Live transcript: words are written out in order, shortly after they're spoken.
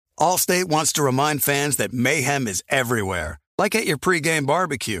Allstate wants to remind fans that mayhem is everywhere, like at your pregame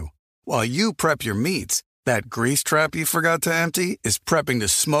barbecue. While you prep your meats, that grease trap you forgot to empty is prepping to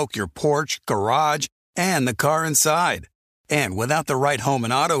smoke your porch, garage, and the car inside. And without the right home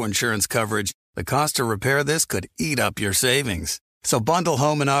and auto insurance coverage, the cost to repair this could eat up your savings. So bundle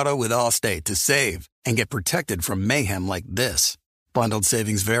home and auto with Allstate to save and get protected from mayhem like this. Bundled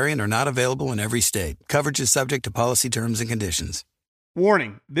savings vary and are not available in every state. Coverage is subject to policy terms and conditions.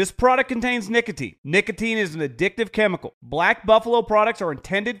 Warning, this product contains nicotine. Nicotine is an addictive chemical. Black Buffalo products are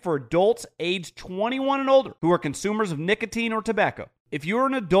intended for adults aged 21 and older who are consumers of nicotine or tobacco. If you're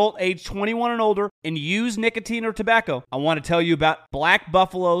an adult aged 21 and older and use nicotine or tobacco, I want to tell you about Black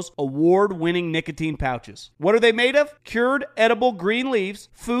Buffalo's award-winning nicotine pouches. What are they made of? Cured edible green leaves,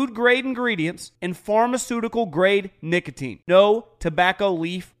 food-grade ingredients, and pharmaceutical-grade nicotine. No tobacco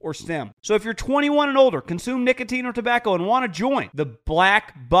leaf or stem. So if you're 21 and older, consume nicotine or tobacco, and want to join the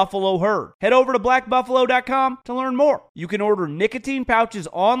Black Buffalo herd, head over to blackbuffalo.com to learn more. You can order nicotine pouches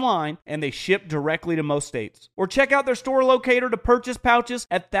online, and they ship directly to most states. Or check out their store locator to purchase pouches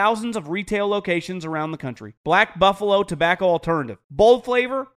at thousands of retail locations around the country. Black Buffalo Tobacco Alternative. Bold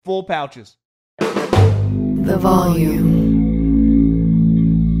flavor, full pouches. The volume.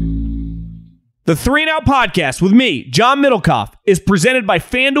 The 3 and Out podcast with me, John Middlecoff, is presented by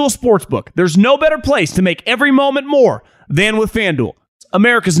FanDuel Sportsbook. There's no better place to make every moment more than with FanDuel.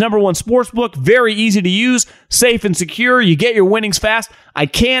 America's #1 sportsbook, very easy to use, safe and secure. You get your winnings fast. I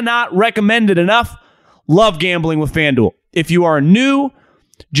cannot recommend it enough. Love gambling with FanDuel. If you are new,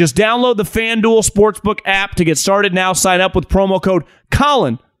 just download the FanDuel Sportsbook app to get started now. Sign up with promo code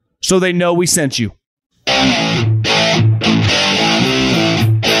Colin so they know we sent you.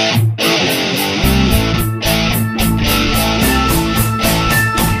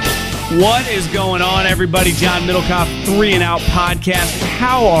 What is going on, everybody? John Middlecoff, 3 and Out podcast.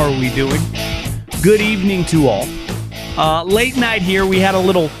 How are we doing? Good evening to all. Late night here, we had a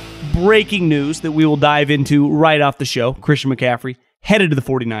little breaking news that we will dive into right off the show. Christian McCaffrey headed to the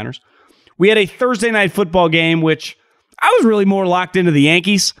 49ers. We had a Thursday night football game, which I was really more locked into the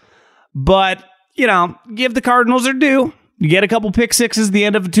Yankees. But, give the Cardinals their due. You get a couple pick sixes at the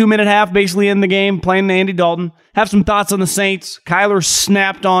end of a 2-minute half, basically in the game, playing Andy Dalton. Have some thoughts on the Saints. Kyler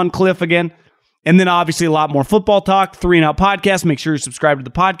snapped on Kliff again. And then obviously a lot more football talk. 3 and Out podcast. Make sure you subscribe to the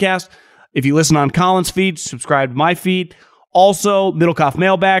podcast. If you listen on Colin's feed, subscribe to my feed. Also, Middlecoff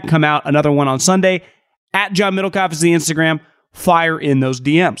Mailbag, come out another one on Sunday. At John Middlecoff is the Instagram. Fire in those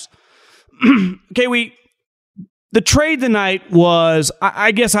DMs. Okay, the trade tonight was,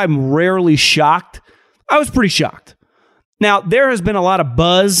 I guess I'm rarely shocked. I was pretty shocked. Now, there has been a lot of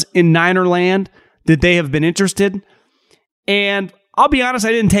buzz in Niner land that they have been interested. And I'll be honest,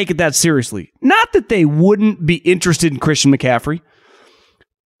 I didn't take it that seriously. Not that they wouldn't be interested in Christian McCaffrey.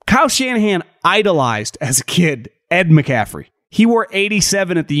 Kyle Shanahan idolized as a kid Ed McCaffrey. He wore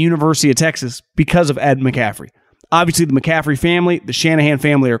 87 at the University of Texas because of Ed McCaffrey. Obviously, the McCaffrey family, the Shanahan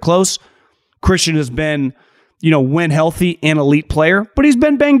family are close. Christian has been, when healthy, an elite player, but he's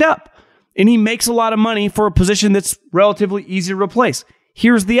been banged up. And he makes a lot of money for a position that's relatively easy to replace.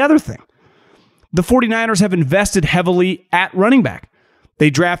 Here's the other thing. The 49ers have invested heavily at running back. They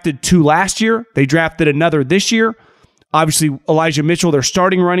drafted 2 last year. They drafted another this year. Obviously, Elijah Mitchell, their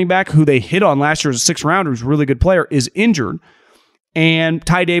starting running back, who they hit on last year as a 6th rounder, who's a really good player, is injured. And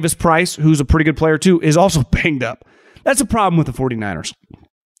Ty Davis Price, who's a pretty good player too, is also banged up. That's a problem with the 49ers.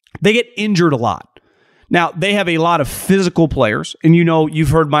 They get injured a lot. Now, they have a lot of physical players, and you've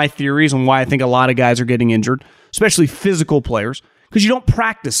heard my theories on why I think a lot of guys are getting injured, especially physical players, because you don't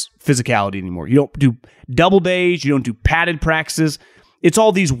practice physicality anymore. You don't do double days. You don't do padded practices. It's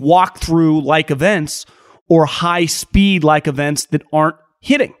all these walkthrough-like events or high-speed-like events that aren't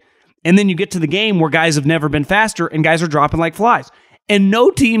hitting. And then you get to the game where guys have never been faster and guys are dropping like flies. And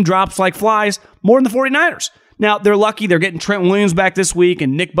no team drops like flies more than the 49ers. Now, they're lucky they're getting Trent Williams back this week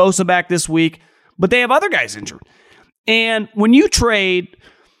and Nick Bosa back this week, but they have other guys injured. And when you trade,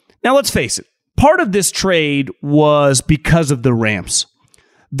 now let's face it, part of this trade was because of the Rams.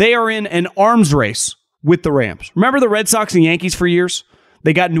 They are in an arms race with the Rams. Remember the Red Sox and Yankees for years?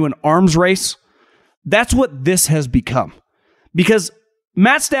 They got into an arms race. That's what this has become. Because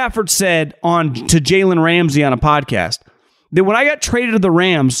Matt Stafford said to Jalen Ramsey on a podcast that when I got traded to the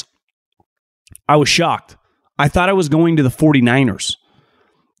Rams, I was shocked. I thought I was going to the 49ers.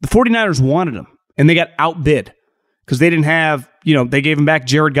 The 49ers wanted him, and they got outbid because they didn't have, they gave him back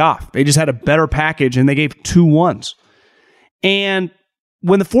Jared Goff. They just had a better package, and they gave 2 1s. And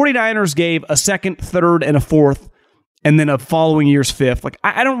when the 49ers gave a 2nd, 3rd, and a 4th, and then a following year's 5th,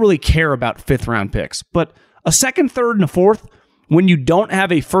 I don't really care about 5th-round picks, but a 2nd, 3rd, and a 4th when you don't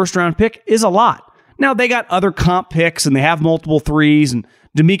have a first-round pick is a lot. Now, they got other comp picks, and they have multiple threes, and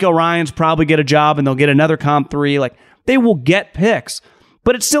D'Amico Ryans probably get a job, and they'll get another comp 3. Like, they will get picks,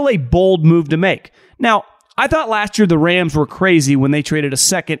 but it's still a bold move to make. Now, I thought last year the Rams were crazy when they traded a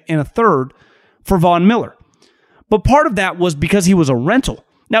second and a third for Von Miller. But part of that was because he was a rental.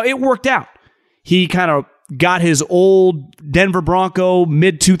 Now, it worked out. He kind of got his old Denver Bronco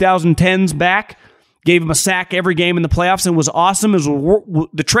mid-2010s back, gave him a sack every game in the playoffs, and was awesome.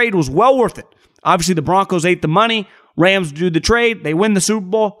 The trade was well worth it. Obviously, the Broncos ate the money. Rams do the trade. They win the Super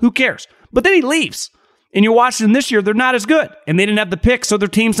Bowl. Who cares? But then he leaves. And you're watching them this year, they're not as good. And they didn't have the pick, so their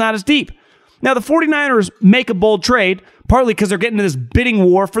team's not as deep. Now, the 49ers make a bold trade, partly because they're getting into this bidding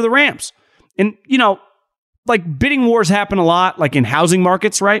war for the Rams. And, like bidding wars happen a lot, like in housing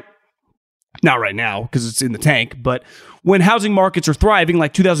markets, right? Not right now, because it's in the tank. But when housing markets are thriving,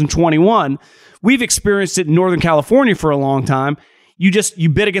 like 2021, we've experienced it in Northern California for a long time. You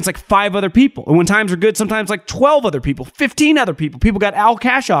bid against like 5 other people. And when times are good, sometimes like 12 other people, 15 other people. People got all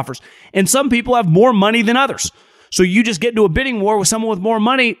cash offers. And some people have more money than others. So you just get into a bidding war with someone with more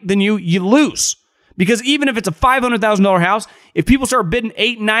money than you lose. Because even if it's a $500,000 house, if people start bidding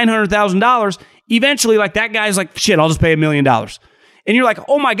 $800,000 and $900,000, eventually like that guy's like, shit, I'll just pay $1 million. And you're like,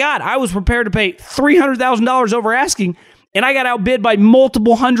 oh my God, I was prepared to pay $300,000 over asking, and I got outbid by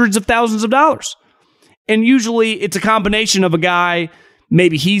multiple hundreds of thousands of dollars. And usually it's a combination of a guy,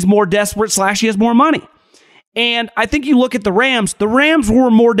 maybe he's more desperate / he has more money. And I think you look at the Rams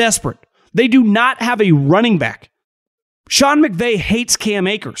were more desperate. They do not have a running back. Sean McVay hates Cam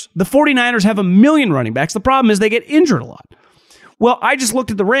Akers. The 49ers have 1 million running backs. The problem is they get injured a lot. Well, I just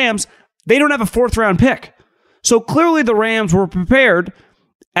looked at the Rams. They don't have a 4th-round pick. So clearly the Rams were prepared.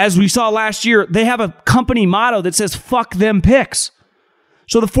 As we saw last year, they have a company motto that says, fuck them picks.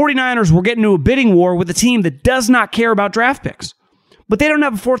 So the 49ers were getting into a bidding war with a team that does not care about draft picks. But they don't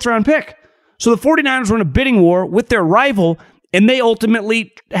have a 4th-round pick. So the 49ers were in a bidding war with their rival, and they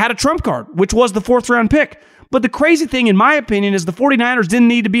ultimately had a trump card, which was the 4th-round pick. But the crazy thing, in my opinion, is the 49ers didn't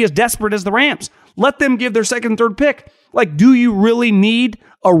need to be as desperate as the Rams. Let them give their 2nd and 3rd pick. Like, do you really need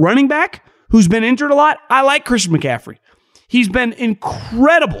a running back who's been injured a lot? I like Christian McCaffrey. He's been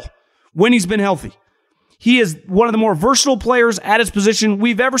incredible when he's been healthy. He is one of the more versatile players at his position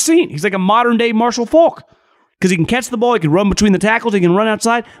we've ever seen. He's like a modern-day Marshall Faulk because he can catch the ball, he can run between the tackles, he can run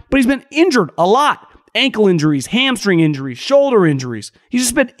outside, but he's been injured a lot. Ankle injuries, hamstring injuries, shoulder injuries. He's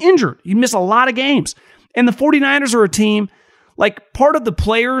just been injured. He missed a lot of games. And the 49ers are a team, like part of the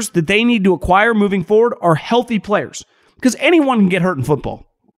players that they need to acquire moving forward are healthy players because anyone can get hurt in football.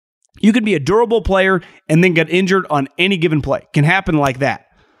 You could be a durable player and then get injured on any given play. It can happen like that.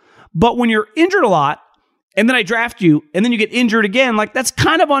 But when you're injured a lot, and then I draft you, and then you get injured again, like that's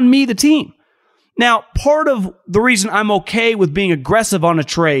kind of on me, the team. Now, part of the reason I'm okay with being aggressive on a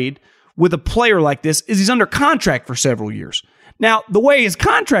trade with a player like this is he's under contract for several years. Now, the way his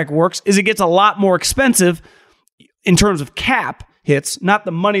contract works is it gets a lot more expensive in terms of cap hits, not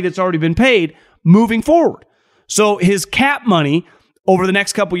the money that's already been paid, moving forward. So his cap money over the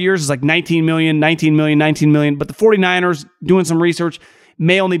next couple of years is like $19 million, but the 49ers, doing some research,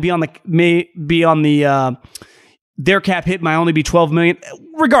 their cap hit might only be $12 million.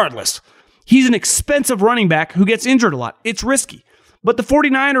 Regardless, he's an expensive running back who gets injured a lot. It's risky. But the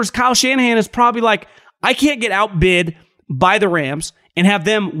 49ers, Kyle Shanahan is probably like, I can't get outbid by the Rams and have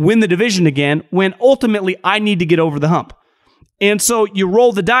them win the division again when ultimately I need to get over the hump. And so you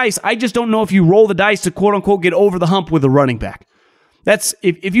roll the dice. I just don't know if you roll the dice to quote unquote get over the hump with a running back. That's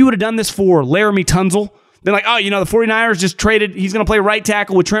if you would have done this for Laramie Tunzel, then like, oh, the 49ers just traded, he's going to play right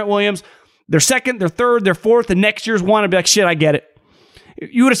tackle with Trent Williams. Their 2nd, their 3rd, their 4th, and next year's one, I'd be like, shit, I get it.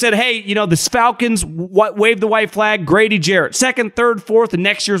 You would have said, hey, the Falcons wave the white flag, Grady Jarrett. 2nd, 3rd, 4th, and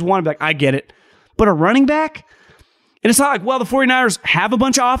next year's one, I'd be like, I get it. But a running back? And it's not like, well, the 49ers have a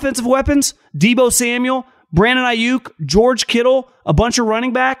bunch of offensive weapons. Deebo Samuel, Brandon Ayuk, George Kittle, a bunch of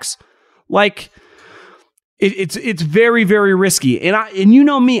running backs. Like, it's very, very risky. And you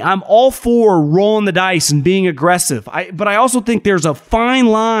know me, I'm all for rolling the dice and being aggressive. But I also think there's a fine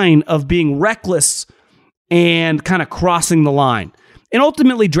line of being reckless and kind of crossing the line. And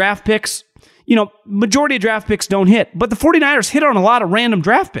ultimately, draft picks, majority of draft picks don't hit. But the 49ers hit on a lot of random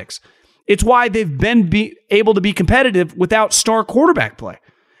draft picks. It's why they've been able to be competitive without star quarterback play.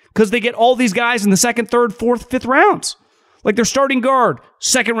 Because they get all these guys in the 2nd, 3rd, 4th, 5th rounds. Like their starting guard,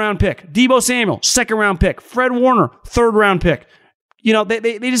 2nd round pick. Deebo Samuel, 2nd round pick. Fred Warner, 3rd round pick.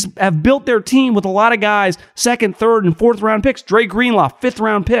 They just have built their team with a lot of guys, 2nd, 3rd, and 4th round picks. Dre Greenlaw, 5th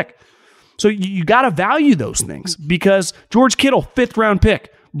round pick. So you got to value those things because George Kittle, 5th round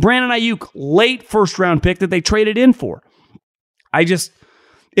pick. Brandon Ayuk, late 1st round pick that they traded in for.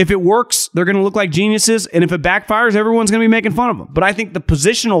 If it works, they're going to look like geniuses. And if it backfires, everyone's going to be making fun of them. But I think the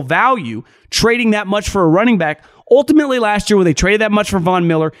positional value, trading that much for a running back, ultimately last year when they traded that much for Von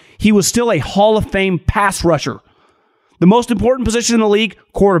Miller, he was still a Hall of Fame pass rusher. The most important position in the league,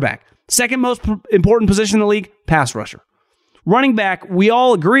 quarterback. Second most important position in the league, pass rusher. Running back, we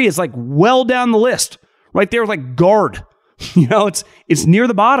all agree, is like well down the list. Right there, like guard. It's near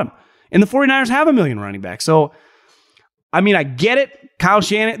the bottom. And the 49ers have a million running backs. So, I get it. Kyle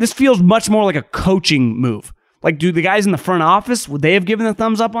Shanahan, this feels much more like a coaching move. Like, do the guys in the front office, would they have given the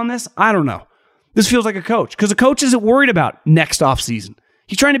thumbs up on this? I don't know. This feels like a coach. Because the coach isn't worried about next offseason.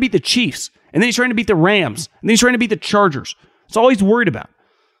 He's trying to beat the Chiefs. And then he's trying to beat the Rams. And then he's trying to beat the Chargers. That's all he's worried about.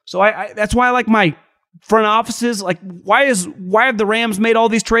 So that's why I like my front offices. Like, why have the Rams made all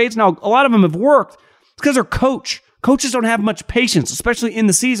these trades? Now, a lot of them have worked. It's because they're coach. Coaches don't have much patience, especially in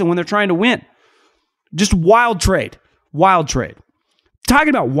the season when they're trying to win. Just wild trade. Wild trade. Talking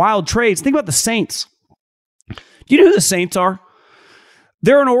about wild trades, think about the Saints. Do you know who the Saints are?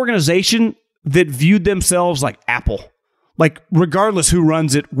 They're an organization that viewed themselves like Apple. Like, regardless who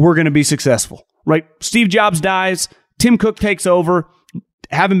runs it, we're going to be successful. Right? Steve Jobs dies. Tim Cook takes over.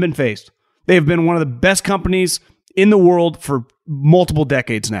 Haven't been phased. They have been one of the best companies in the world for multiple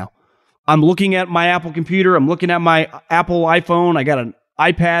decades now. I'm looking at my Apple computer. I'm looking at my Apple iPhone. I got an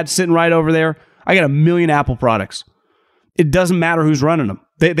iPad sitting right over there. I got a million Apple products. It doesn't matter who's running them.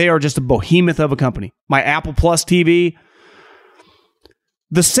 They are just a behemoth of a company. My Apple Plus TV.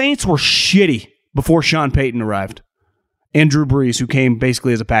 The Saints were shitty before Sean Payton arrived. And Drew Brees, who came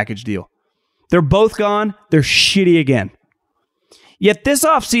basically as a package deal. They're both gone. They're shitty again. Yet this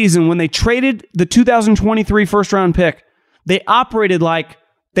offseason, when they traded the 2023 first-round pick, they operated like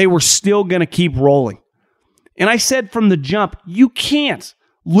they were still going to keep rolling. And I said from the jump, you can't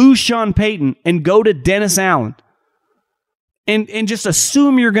lose Sean Payton and go to Dennis Allen and just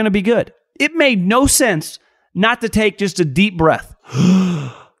assume you're going to be good. It made no sense not to take just a deep breath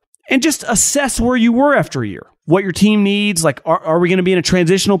and just assess where you were after a year, what your team needs, like are we going to be in a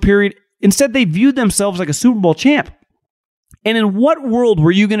transitional period? Instead, they viewed themselves like a Super Bowl champ. And in what world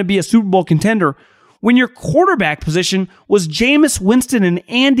were you going to be a Super Bowl contender when your quarterback position was Jameis Winston and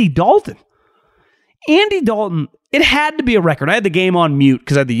Andy Dalton? Andy Dalton, it had to be a record. I had the game on mute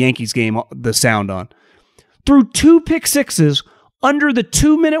because I had the Yankees game, the sound on. Threw 2 pick sixes under the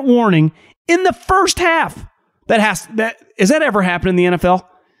 2-minute warning in the first half. Has that ever happened in the NFL?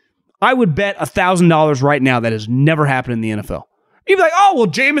 I would bet $1,000 right now that has never happened in the NFL. You'd be like, oh, well,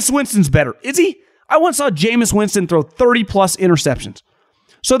 Jameis Winston's better. Is he? I once saw Jameis Winston throw 30-plus interceptions.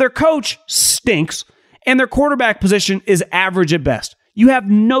 So their coach stinks, and their quarterback position is average at best. You have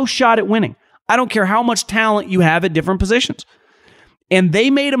no shot at winning. I don't care how much talent you have at different positions. And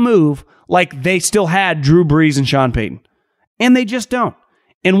they made a move like they still had Drew Brees and Sean Payton. And they just don't.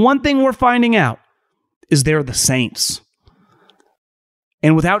 And one thing we're finding out is they're the Saints.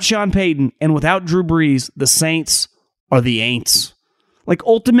 And without Sean Payton and without Drew Brees, the Saints are the Aints. Like,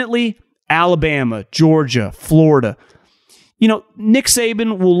 ultimately, Alabama, Georgia, Florida. Nick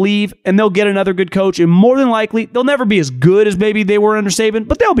Saban will leave and they'll get another good coach. And more than likely, they'll never be as good as maybe they were under Saban,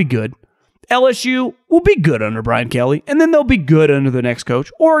 but they'll be good. LSU will be good under Brian Kelly, and then they'll be good under the next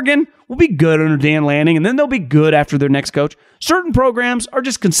coach. Oregon will be good under Dan Lanning, and then they'll be good after their next coach. Certain programs are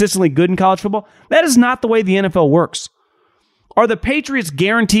just consistently good in college football. That is not the way the NFL works. Are the Patriots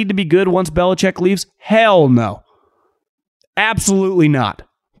guaranteed to be good once Belichick leaves? Hell no. Absolutely not.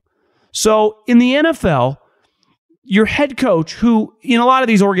 So in the NFL, your head coach, who in a lot of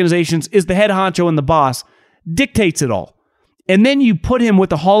these organizations is the head honcho and the boss, dictates it all. And then you put him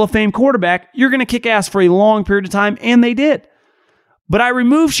with a Hall of Fame quarterback, you're going to kick ass for a long period of time, and they did. But I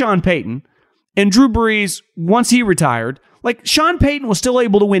removed Sean Payton and Drew Brees once he retired. Like, Sean Payton was still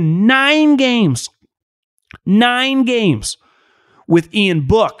able to win 9 games. 9 games. With Ian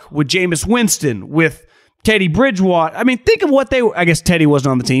Book, with Jameis Winston, with Teddy Bridgewater. I mean, think of what they were. I guess Teddy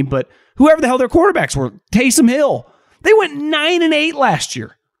wasn't on the team, but whoever the hell their quarterbacks were. Taysom Hill. They went 9-8 last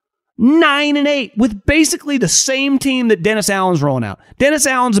year. 9-8 with basically the same team that Dennis Allen's rolling out. Dennis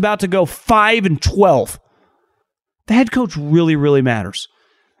Allen's about to go 5-12. The head coach really, really matters.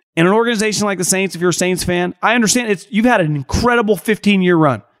 In an organization like the Saints, if you're a Saints fan, I understand you've had an incredible 15-year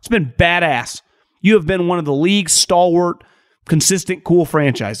run. It's been badass. You have been one of the league's stalwart, consistent, cool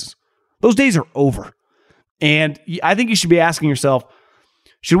franchises. Those days are over. And I think you should be asking yourself,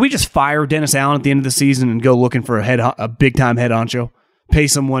 should we just fire Dennis Allen at the end of the season and go looking for a big-time head honcho? Pay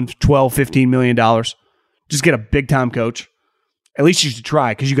someone $12, $15 million. Just get a big-time coach. At least you should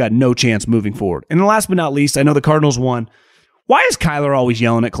try, because you got no chance moving forward. And last but not least, I know the Cardinals won. Why is Kyler always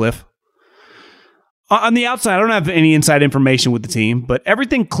yelling at Kliff? On the outside, I don't have any inside information with the team, but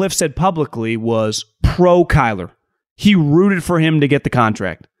everything Kliff said publicly was pro Kyler. He rooted for him to get the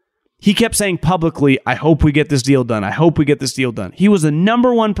contract. He kept saying publicly, I hope we get this deal done. I hope we get this deal done. He was the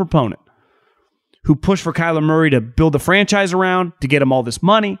number one proponent who pushed for Kyler Murray to build the franchise around, to get him all this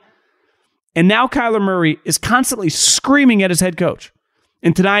money. And now Kyler Murray is constantly screaming at his head coach.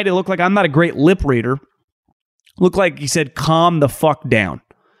 And tonight, it looked like, I'm not a great lip reader, looked like he said, calm the fuck down.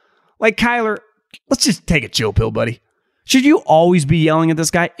 Like, Kyler, let's just take a chill pill, buddy. Should you always be yelling at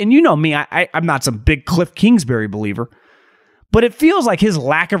this guy? And you know me, I'm not some big Kliff Kingsbury believer, but it feels like his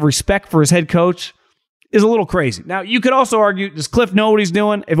lack of respect for his head coach is a little crazy. Now, you could also argue, does Kliff know what he's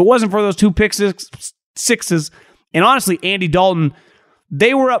doing? If it wasn't for those two pick sixes, and honestly, Andy Dalton,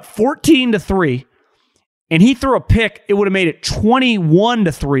 they were up 14-3, and he threw a pick, it would have made it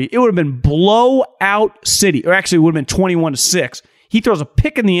 21-3. It would have been blowout city, or actually it would have been 21-6. He throws a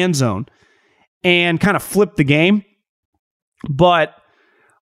pick in the end zone and kind of flipped the game. But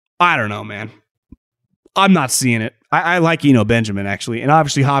I don't know, man. I'm not seeing it. I like Benjamin, actually. And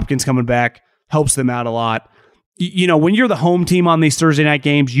obviously Hopkins coming back helps them out a lot. When you're the home team on these Thursday night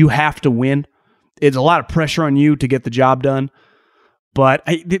games, you have to win. It's a lot of pressure on you to get the job done. But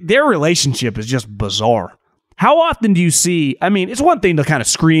their relationship is just bizarre. How often do you see, it's one thing to kind of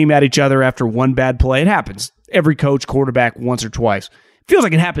scream at each other after one bad play. It happens. Every coach, quarterback, once or twice. It feels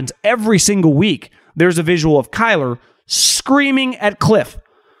like it happens every single week. There's a visual of Kyler screaming at Kliff.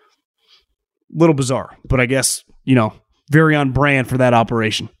 Little bizarre, but I guess, very on brand for that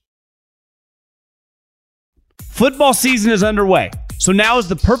operation. Football season is underway, so now is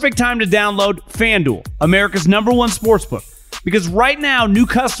the perfect time to download FanDuel, America's #1 sportsbook. Because right now, new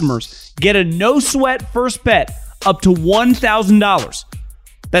customers get a no-sweat first bet up to $1,000.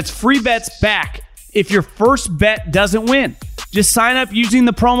 That's free bets back if your first bet doesn't win. Just sign up using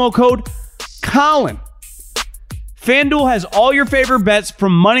the promo code Colin. FanDuel has all your favorite bets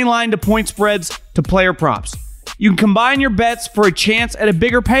from money line to point spreads to player props. You can combine your bets for a chance at a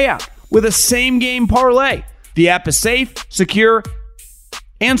bigger payout with a same-game parlay. The app is safe, secure,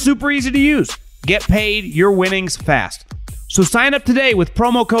 and super easy to use. Get paid your winnings fast. So sign up today with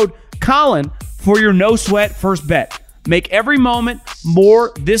promo code Colin for your no-sweat first bet. Make every moment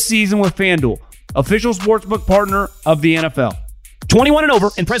more this season with FanDuel, official sportsbook partner of the NFL. 21 and over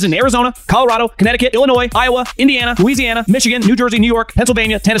and present in Arizona, Colorado, Connecticut, Illinois, Iowa, Indiana, Louisiana, Michigan, New Jersey, New York,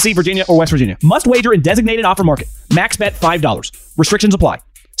 Pennsylvania, Tennessee, Virginia, or West Virginia. Must wager in designated offer market. Max bet $5. Restrictions apply.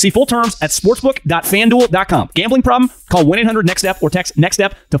 See full terms at sportsbook.fanduel.com. Gambling problem? Call 1-800-NEXT-STEP or text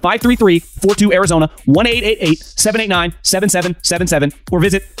NEXT-STEP to 533-42 Arizona 1-888-789-7777 or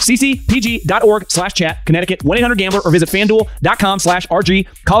visit ccpg.org/chat Connecticut 1-800-GAMBLER or visit fanduel.com/RG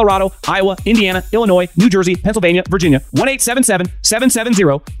Colorado, Iowa, Indiana, Illinois, New Jersey, Pennsylvania, Virginia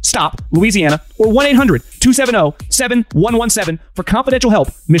 1-877-770-STOP Louisiana or 1-800-270-7117 for confidential help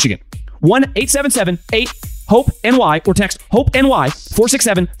Michigan 1-877-8-HOPE-NY or text HOPE-NY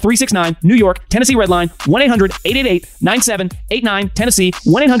 467-369 New York, Tennessee Redline 1-800-888-9789 Tennessee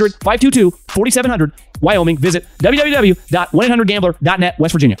 1-800-522-4700 Wyoming. Visit www.1800gambler.net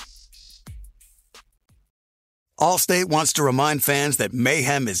West Virginia. Allstate wants to remind fans that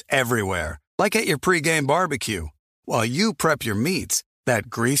mayhem is everywhere, like at your pregame barbecue. While you prep your meats, that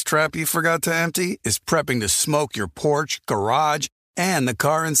grease trap you forgot to empty is prepping to smoke your porch, garage, and the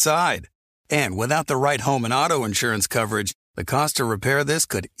car inside. And without the right home and auto insurance coverage, the cost to repair this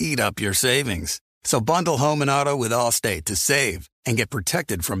could eat up your savings. So bundle home and auto with Allstate to save and get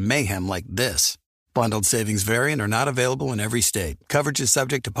protected from mayhem like this. Bundled savings vary and are not available in every state. Coverage is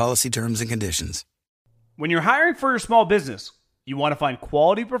subject to policy terms and conditions. When you're hiring for your small business, you want to find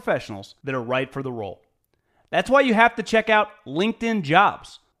quality professionals that are right for the role. That's why you have to check out LinkedIn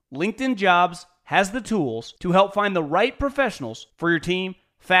Jobs. LinkedIn Jobs has the tools to help find the right professionals for your team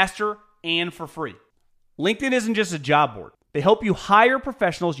faster and for free. LinkedIn isn't just a job board. They help you hire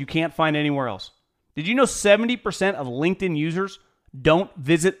professionals you can't find anywhere else. Did you know 70% of LinkedIn users don't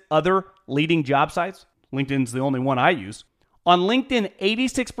visit other leading job sites? LinkedIn's the only one I use. On LinkedIn,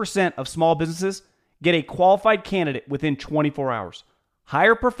 86% of small businesses get a qualified candidate within 24 hours.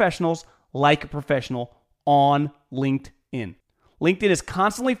 Hire professionals like a professional on LinkedIn. LinkedIn is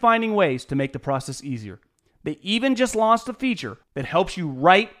constantly finding ways to make the process easier. They even just launched a feature that helps you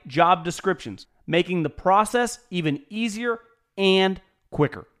write job descriptions, making the process even easier and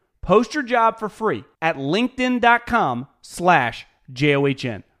quicker. Post your job for free at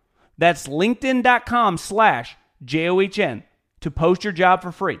linkedin.com/JOHN. That's linkedin.com/JOHN to post your job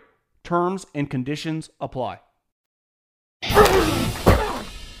for free. Terms and conditions apply.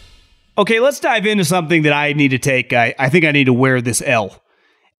 Okay, let's dive into something that I need to take. I think I need to wear this L.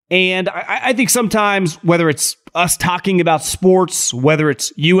 And I think sometimes, whether it's us talking about sports, whether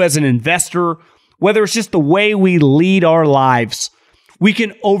it's you as an investor, whether it's just the way we lead our lives, we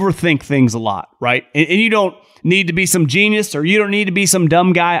can overthink things a lot, right? And you don't need to be some genius, or you don't need to be some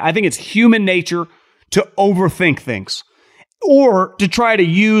dumb guy. I think it's human nature to overthink things, or to try to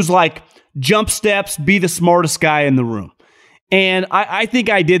use like jump steps, be the smartest guy in the room. And I think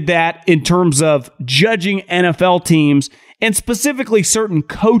I did that in terms of judging NFL teams, and specifically certain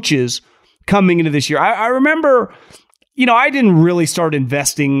coaches coming into this year. I remember, I didn't really start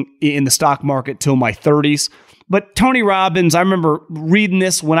investing in the stock market till my 30s, but Tony Robbins, I remember reading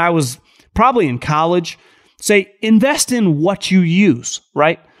this when I was probably in college, say, invest in what you use,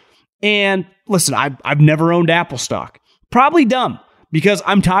 right? And listen, I've never owned Apple stock. Probably dumb, because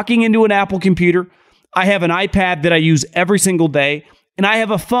I'm talking into an Apple computer. I have an iPad that I use every single day, and I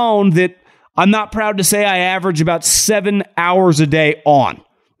have a phone that I'm not proud to say I average about 7 hours a day on.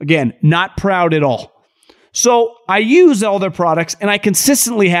 Again, not proud at all. So I use all their products, and I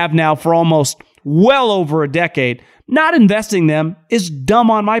consistently have now for almost well over a decade. Not investing them is dumb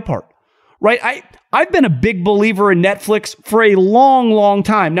on my part, right? I've been a big believer in Netflix for a long, long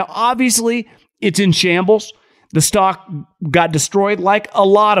time. Now, obviously, it's in shambles. The stock got destroyed like a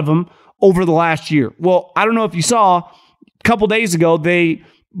lot of them over the last year. Well, I don't know if you saw, a couple days ago, they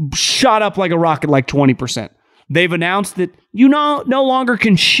shot up like a rocket, like 20%. They've announced that you no longer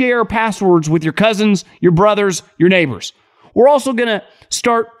can share passwords with your cousins, your brothers, your neighbors. We're also going to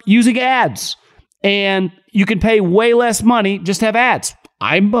start using ads, and you can pay way less money, just have ads.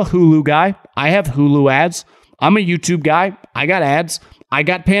 I'm a Hulu guy. I have Hulu ads. I'm a YouTube guy. I got ads. I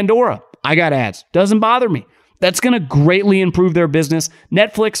got Pandora. I got ads. Doesn't bother me. That's going to greatly improve their business.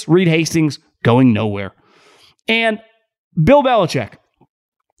 Netflix, Reed Hastings, going nowhere. And Bill Belichick.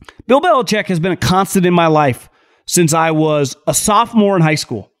 Bill Belichick has been a constant in my life since I was a sophomore in high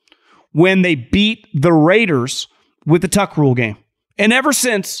school, when they beat the Raiders with the Tuck Rule game. And ever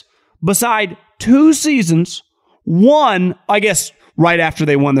since, beside 2 seasons, one, I guess right after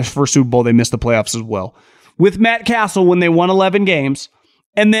they won their first Super Bowl, they missed the playoffs as well, with Matt Castle when they won 11 games,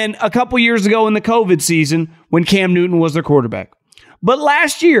 and then a couple years ago in the COVID season when Cam Newton was their quarterback. But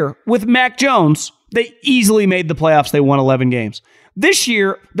last year, with Mac Jones, they easily made the playoffs. They won 11 games. This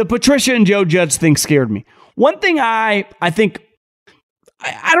year, the Patricia and Joe Judge thing scared me. One thing I think,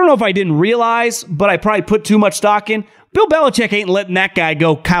 I don't know if I didn't realize, but I probably put too much stock in, Bill Belichick ain't letting that guy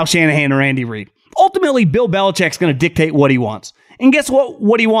go Kyle Shanahan or Andy Reid. Ultimately, Bill Belichick's going to dictate what he wants. And guess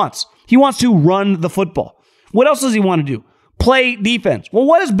what he wants? He wants to run the football. What else does he want to do? Play defense. Well,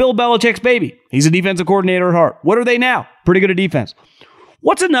 what is Bill Belichick's baby? He's a defensive coordinator at heart. What are they now? Pretty good at defense.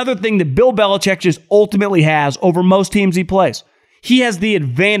 What's another thing that Bill Belichick just ultimately has over most teams he plays? He has the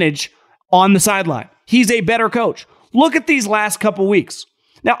advantage on the sideline. He's a better coach. Look at these last couple weeks.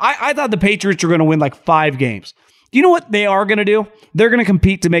 Now, I thought the Patriots were going to win like 5 games. Do you know what they are going to do? They're going to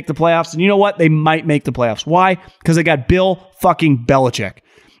compete to make the playoffs. And you know what? They might make the playoffs. Why? Because they got Bill fucking Belichick.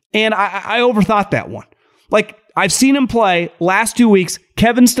 And I overthought that one. Like, I've seen him play last 2 weeks,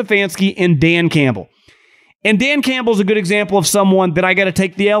 Kevin Stefanski and Dan Campbell. And Dan Campbell's a good example of someone that I got to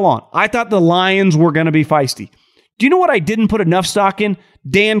take the L on. I thought the Lions were going to be feisty. Do you know what I didn't put enough stock in?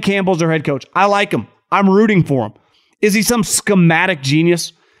 Dan Campbell's their head coach. I like him. I'm rooting for him. Is he some schematic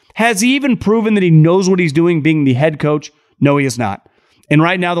genius? Has he even proven that he knows what he's doing being the head coach? No, he is not. And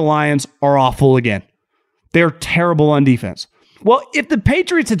right now the Lions are awful again. They're terrible on defense. Well, if the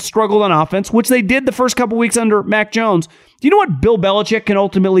Patriots had struggled on offense, which they did the first couple weeks under Mac Jones, do you know what Bill Belichick can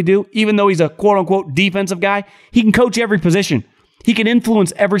ultimately do? Even though he's a quote-unquote defensive guy, he can coach every position. He can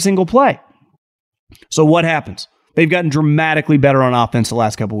influence every single play. So what happens? They've gotten dramatically better on offense the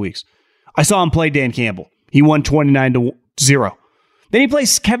last couple weeks. I saw him play Dan Campbell. He won 29-0. Then he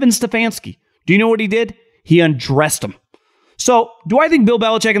plays Kevin Stefanski. Do you know what he did? He undressed him. So, do I think Bill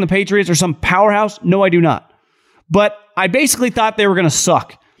Belichick and the Patriots are some powerhouse? No, I do not. But I basically thought they were going to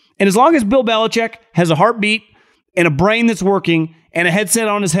suck. And as long as Bill Belichick has a heartbeat and a brain that's working and a headset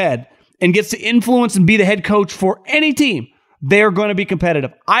on his head and gets to influence and be the head coach for any team, they're going to be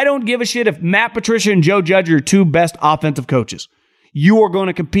competitive. I don't give a shit if Matt Patricia and Joe Judge are your 2 best offensive coaches. You are going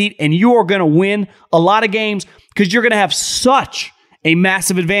to compete and you are going to win a lot of games because you're going to have such a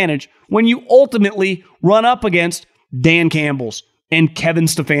massive advantage when you ultimately run up against Dan Campbell's and Kevin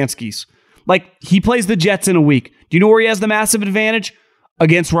Stefanski's. Like, he plays the Jets in a week. Do you know where he has the massive advantage?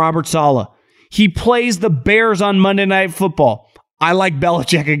 Against Robert Saleh. He plays the Bears on Monday Night Football. I like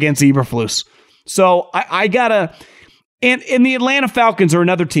Belichick against Eberflus. So I gotta... And the Atlanta Falcons are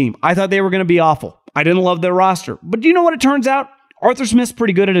another team. I thought they were going to be awful. I didn't love their roster. But do you know what it turns out? Arthur Smith's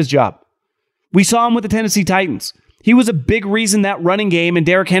pretty good at his job. We saw him with the Tennessee Titans. He was a big reason that running game and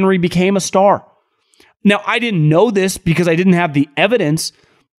Derrick Henry became a star. Now, I didn't know this because I didn't have the evidence,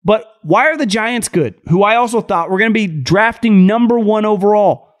 but why are the Giants good? Who I also thought were going to be drafting number 1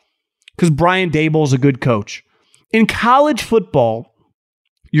 overall. Because Brian Daboll is a good coach. In college football,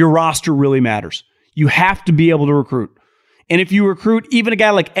 your roster really matters. You have to be able to recruit. And if you recruit even a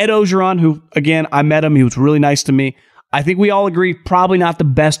guy like Ed Ogeron, who, again, I met him, he was really nice to me. I think we all agree, probably not the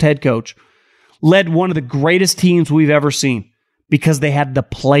best head coach. Led one of the greatest teams we've ever seen because they had the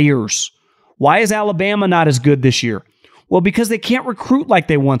players. Why is Alabama not as good this year? Well, because they can't recruit like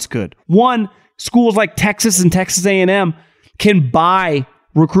they once could. One, schools like Texas and Texas A&M can buy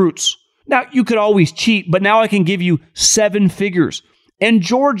recruits. Now, you could always cheat, but now I can give you 7 figures. And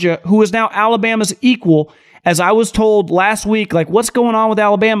Georgia, who is now Alabama's equal, as I was told last week, like, what's going on with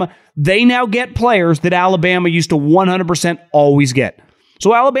Alabama? They now get players that Alabama used to 100% always get.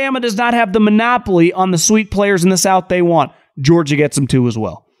 So Alabama does not have the monopoly on the sweet players in the South they want. Georgia gets them too as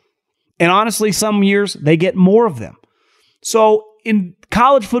well. And honestly, some years they get more of them. So in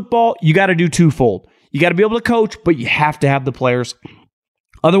college football, you got to do twofold. You got to be able to coach, but you have to have the players.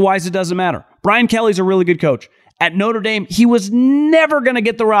 Otherwise, it doesn't matter. Brian Kelly's a really good coach. At Notre Dame, he was never going to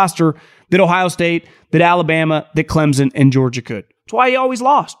get the roster that Ohio State, that Alabama, that Clemson, and Georgia could. That's why he always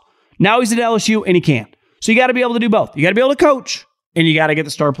lost. Now he's at LSU, and he can't. So you got to be able to do both. You got to be able to coach, and you got to get the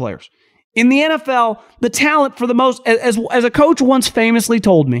star players. In the NFL, the talent for the most, as a coach once famously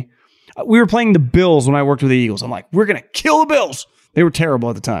told me, we were playing the Bills when I worked with the Eagles. I'm like, we're going to kill the Bills. They were terrible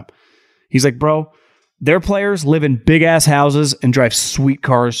at the time. He's like, bro, their players live in big-ass houses and drive sweet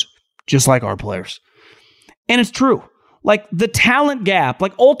cars just like our players. And it's true. Like, the talent gap,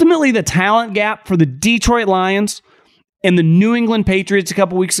 like, ultimately the talent gap for the Detroit Lions and the New England Patriots a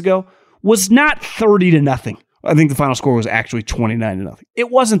couple weeks ago was not 30-0. I think the final score was actually 29-0. It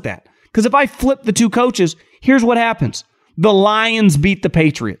wasn't that. Because if I flip the two coaches, here's what happens. The Lions beat the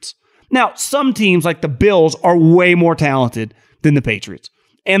Patriots. Now, some teams like the Bills are way more talented than the Patriots.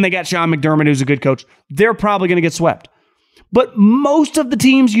 And they got Sean McDermott, who's a good coach. They're probably going to get swept. But most of the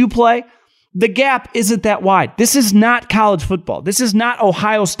teams you play, the gap isn't that wide. This is not college football. This is not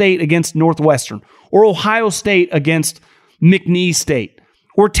Ohio State against Northwestern or Ohio State against McNeese State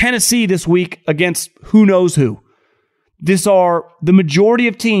or Tennessee this week against who knows who. These are the majority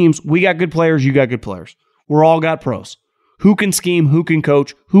of teams. We got good players. You got good players. We're all got pros. Who can scheme? Who can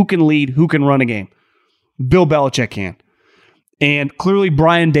coach? Who can lead? Who can run a game? Bill Belichick can. And clearly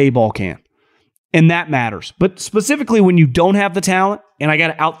Brian Daboll can. And that matters. But specifically when you don't have the talent and I got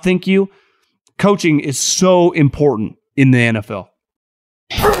to outthink you, coaching is so important in the NFL.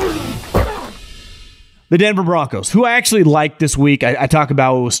 The Denver Broncos, who I actually like this week. I talk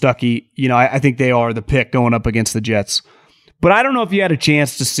about it with Stuckey. You know, I think they are the pick going up against the Jets. But I don't know if you had a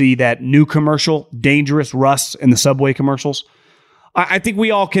chance to see that new commercial, Dangerous Russ, in the Subway commercials. I think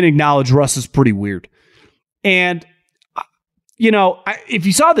we all can acknowledge Russ is pretty weird. And, you know, if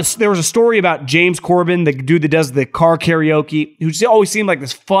you saw this, there was a story about James Corbin, the dude that does the car karaoke, who just always seemed like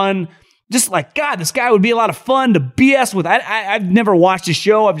this fun, just like, God, this guy would be a lot of fun to BS with. I've never watched his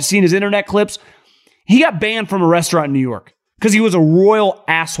show. I've just seen his internet clips. He got banned from a restaurant in New York because he was a royal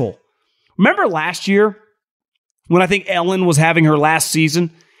asshole. Remember last year when I think Ellen was having her last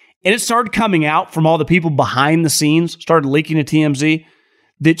season and it started coming out from all the people behind the scenes, started leaking to TMZ,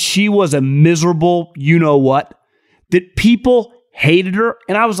 that she was a miserable you-know-what, that people hated her.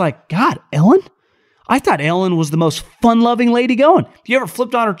 And I was like, God, Ellen? I thought Ellen was the most fun-loving lady going. If you ever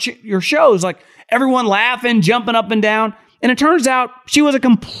flipped on your shows, like everyone laughing, jumping up and down. And it turns out she was a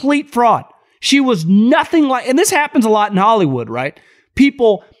complete fraud. She was nothing like, and this happens a lot in Hollywood, right?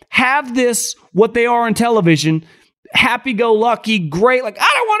 People have this, what they are on television, happy-go-lucky, great, like, I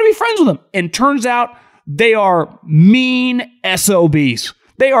don't want to be friends with them. And turns out they are mean SOBs.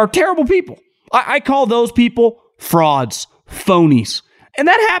 They are terrible people. I call those people frauds, phonies. And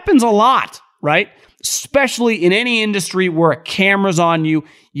that happens a lot, right? Especially in any industry where a camera's on you.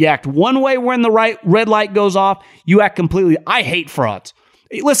 You act one way when the red light goes off. You act completely. I hate frauds.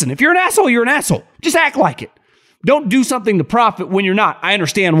 Listen, if you're an asshole, you're an asshole. Just act like it. Don't do something to profit when you're not. I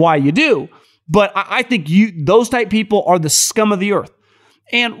understand why you do, but I think those type people are the scum of the earth.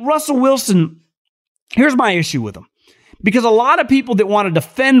 And Russell Wilson, here's my issue with him. Because a lot of people that want to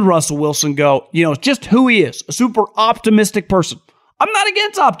defend Russell Wilson go, you know, it's just who he is, a super optimistic person. I'm not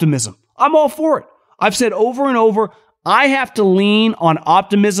against optimism. I'm all for it. I've said over and over, I have to lean on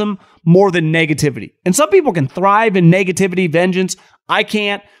optimism more than negativity. And some people can thrive in negativity, vengeance. I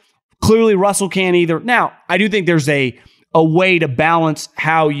can't. Clearly, Russell can't either. Now, I do think there's a way to balance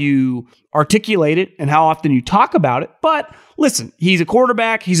how you articulate it and how often you talk about it. But listen, he's a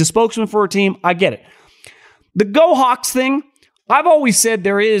quarterback. He's a spokesman for a team. I get it. The Go Hawks thing, I've always said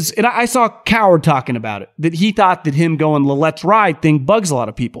there is, and I saw Coward talking about it, that he thought that him going the Let's Ride thing bugs a lot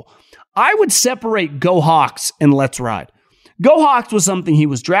of people. I would separate Go Hawks and Let's Ride. Go Hawks was something he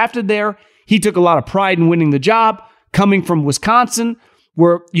was drafted there. He took a lot of pride in winning the job, coming from Wisconsin,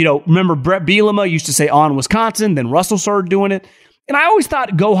 where, remember Brett Bielema used to say on Wisconsin, then Russell started doing it. And I always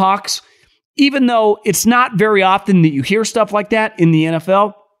thought Go Hawks, even though it's not very often that you hear stuff like that in the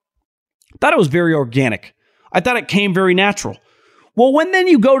NFL, I thought it was very organic. I thought it came very natural. Well, when then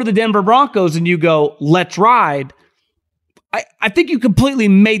you go to the Denver Broncos and you go, Let's Ride, I think you completely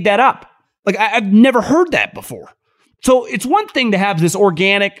made that up. Like, I've never heard that before. So it's one thing to have this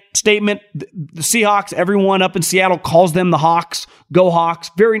organic statement. The Seahawks, everyone up in Seattle calls them the Hawks, Go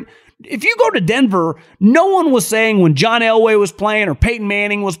Hawks. If you go to Denver, no one was saying when John Elway was playing or Peyton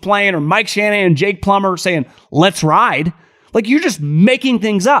Manning was playing or Mike Shanahan and Jake Plummer saying, Let's Ride. Like, you're just making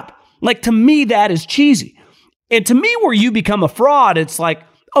things up. Like, to me, that is cheesy. And to me, where you become a fraud, it's like,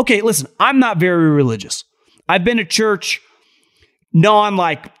 okay, listen, I'm not very religious. I've been to church,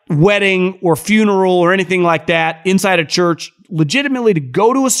 non-like wedding or funeral or anything like that inside a church, legitimately to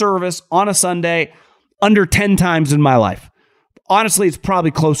go to a service on a Sunday under 10 times in my life. Honestly, it's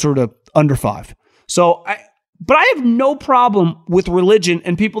probably closer to under 5. But I have no problem with religion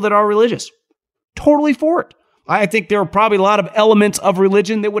and people that are religious. Totally for it. I think there are probably a lot of elements of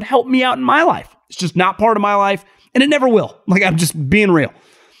religion that would help me out in my life. It's just not part of my life, and it never will. Like, I'm just being real.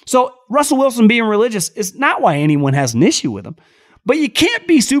 So Russell Wilson being religious is not why anyone has an issue with him. But you can't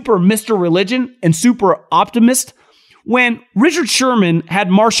be super Mr. Religion and super optimist when Richard Sherman had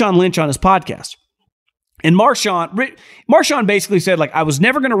Marshawn Lynch on his podcast. And Marshawn basically said, like, I was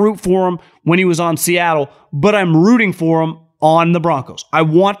never going to root for him when he was on Seattle, but I'm rooting for him on the Broncos. I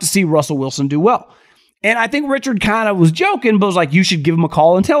want to see Russell Wilson do well. And I think Richard kind of was joking, but was like, you should give him a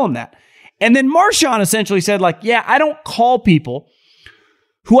call and tell him that. And then Marshawn essentially said, like, yeah, I don't call people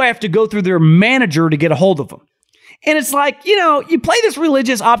who I have to go through their manager to get a hold of them. And it's like, you play this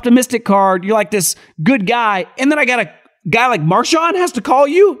religious, optimistic card. You're like this good guy. And then I got a guy like Marshawn has to call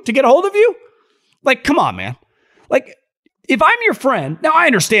you to get a hold of you? Like, come on, man. Like, if I'm your friend, now I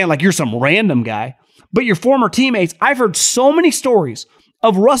understand, like, you're some random guy, but your former teammates, I've heard so many stories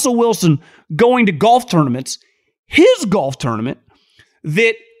of Russell Wilson going to golf tournaments, his golf tournament,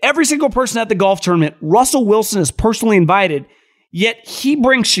 that every single person at the golf tournament, Russell Wilson is personally invited, yet he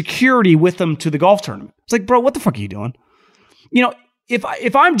brings security with him to the golf tournament. It's like, bro, what the fuck are you doing?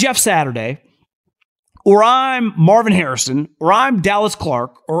 If I'm Jeff Saturday, or I'm Marvin Harrison, or I'm Dallas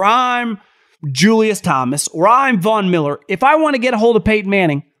Clark, or I'm Julius Thomas, or I'm Von Miller, if I want to get a hold of Peyton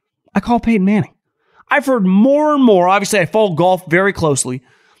Manning, I call Peyton Manning. I've heard more and more, obviously I follow golf very closely,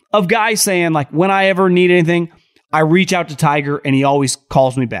 of guys saying, like, when I ever need anything, I reach out to Tiger and he always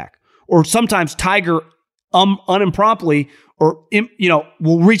calls me back. Or sometimes Tiger unimpromptly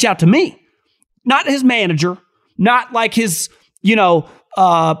will reach out to me. Not his manager, not like his,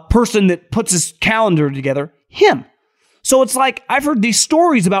 person that puts his calendar together, him. So it's like, I've heard these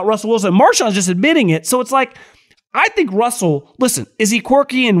stories about Russell Wilson. Marshawn's just admitting it. So it's like, I think Russell, listen, is he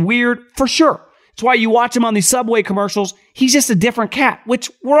quirky and weird? For sure. It's why you watch him on these Subway commercials. He's just a different cat, which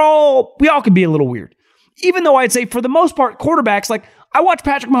we all can be a little weird. Even though I'd say for the most part, quarterbacks, like I watch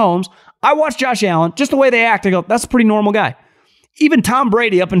Patrick Mahomes, I watch Josh Allen, just the way they act, I go, that's a pretty normal guy. Even Tom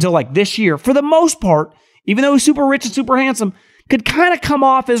Brady up until like this year, for the most part, even though he's super rich and super handsome, could kind of come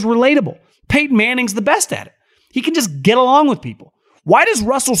off as relatable. Peyton Manning's the best at it. He can just get along with people. Why does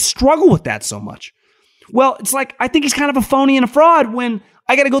Russell struggle with that so much? Well, it's like, I think he's kind of a phony and a fraud when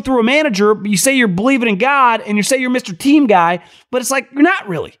I got to go through a manager, but you say you're believing in God and you say you're Mr. Team Guy, but it's like, you're not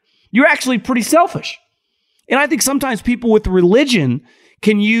really. You're actually pretty selfish. And I think sometimes people with religion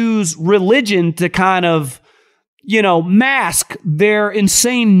can use religion to kind of, mask their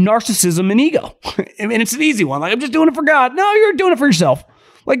insane narcissism and ego. And it's an easy one. Like, I'm just doing it for God. No, you're doing it for yourself.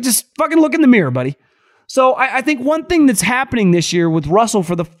 Like, just fucking look in the mirror, buddy. So I think one thing that's happening this year with Russell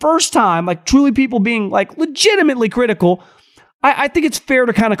for the first time, like truly people being like legitimately critical, I think it's fair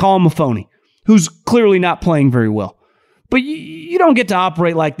to kind of call him a phony who's clearly not playing very well. But you don't get to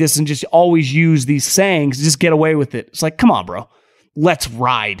operate like this and just always use these sayings, just get away with it. It's like, come on, bro. Let's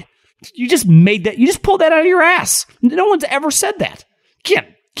ride. You just made that. You just pulled that out of your ass. No one's ever said that. Can't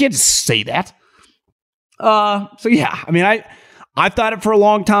just say that. So yeah, I mean, I've thought it for a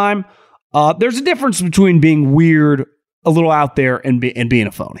long time. There's a difference between being weird, a little out there, and being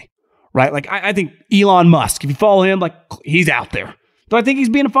a phony, right? Like, I think Elon Musk, if you follow him, like, he's out there. Do I think he's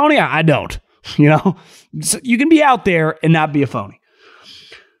being a phony? I don't, So you can be out there and not be a phony.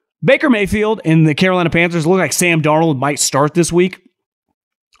 Baker Mayfield and the Carolina Panthers look like Sam Darnold might start this week.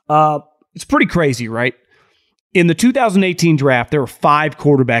 It's pretty crazy, right? In the 2018 draft, there were 5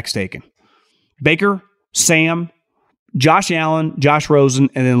 quarterbacks taken. Baker, Sam, Josh Allen, Josh Rosen,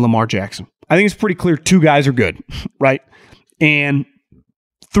 and then Lamar Jackson. I think it's pretty clear 2 guys are good, right? And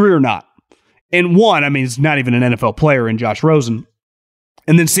 3 are not. And 1, I mean, is not even an NFL player in Josh Rosen.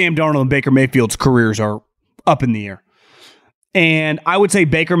 And then Sam Darnold and Baker Mayfield's careers are up in the air. And I would say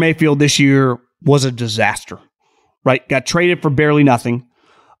Baker Mayfield this year was a disaster, right? Got traded for barely nothing.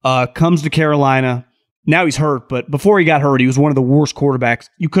 Comes to Carolina. Now he's hurt, but before he got hurt, he was one of the worst quarterbacks.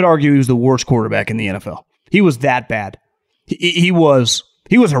 You could argue he was the worst quarterback in the NFL. He was that bad. He was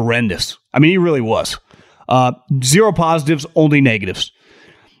horrendous. I mean, he really was. 0 positives, only negatives.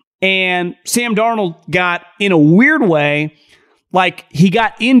 And Sam Darnold got, in a weird way, like he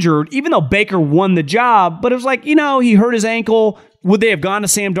got injured, even though Baker won the job, but it was like, he hurt his ankle. Would they have gone to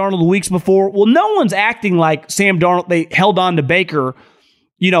Sam Darnold the weeks before? Well, no one's acting like Sam Darnold, they held on to Baker.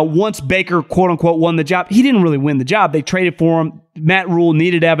 Once Baker, quote unquote, won the job, he didn't really win the job. They traded for him. Matt Rule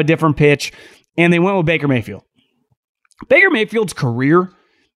needed to have a different pitch, and they went with Baker Mayfield. Baker Mayfield's career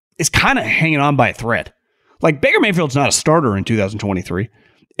is kind of hanging on by a thread. Like, Baker Mayfield's not a starter in 2023.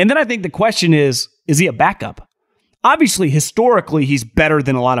 And then I think the question is he a backup? Obviously, historically, he's better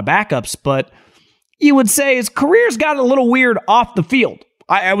than a lot of backups, but you would say his career's got a little weird off the field.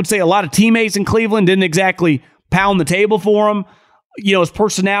 I would say a lot of teammates in Cleveland didn't exactly pound the table for him. His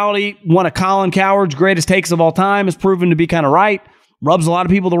personality, one of Colin Cowherd's greatest takes of all time, has proven to be kind of right. Rubs a lot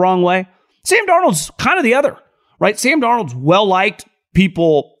of people the wrong way. Sam Darnold's kind of the other, right? Sam Darnold's well-liked.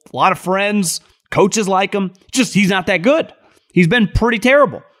 People, a lot of friends, coaches like him. Just, he's not that good. He's been pretty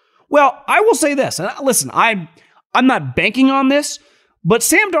terrible. Well, I will say this, and listen, I'm not banking on this, but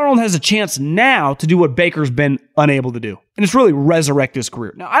Sam Darnold has a chance now to do what Baker's been unable to do, and it's really resurrect his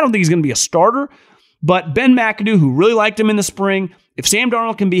career. Now, I don't think he's going to be a starter, but Ben McAdoo, who really liked him in the spring, if Sam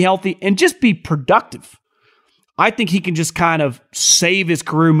Darnold can be healthy and just be productive, I think he can just kind of save his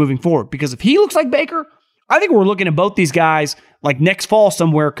career moving forward. Because if he looks like Baker, I think we're looking at both these guys like next fall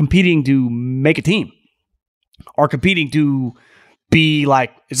somewhere competing to make a team or competing to be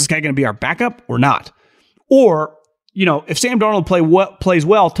like, is this guy going to be our backup or not? Or, if Sam Darnold plays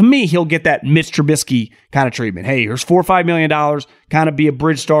well, to me, he'll get that Mitch Trubisky kind of treatment. Hey, here's $4 or $5 million, kind of be a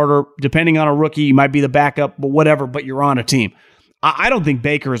bridge starter. Depending on a rookie, you might be the backup, but whatever, but you're on a team. I don't think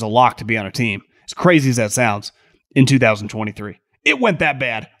Baker is a lock to be on a team, as crazy as that sounds, in 2023. It went that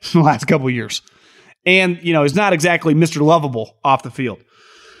bad in the last couple of years. And, he's not exactly Mr. Lovable off the field.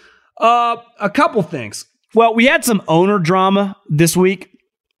 A couple things. Well, we had some owner drama this week.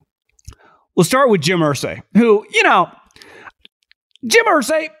 We'll start with Jim Irsay, who, Jim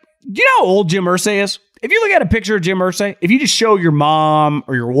Irsay, do you know how old Jim Irsay is? If you look at a picture of Jim Irsay, if you just show your mom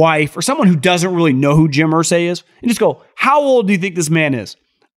or your wife or someone who doesn't really know who Jim Irsay is, and just go, how old do you think this man is?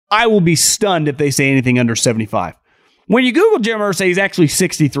 I will be stunned if they say anything under 75. When you Google Jim Irsay, he's actually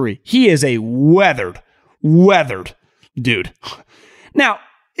 63. He is a weathered dude. Now,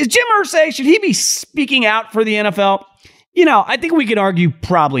 is Jim Irsay, should he be speaking out for the NFL? I think we could argue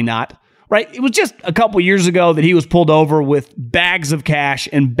probably not. Right? It was just a couple years ago that he was pulled over with bags of cash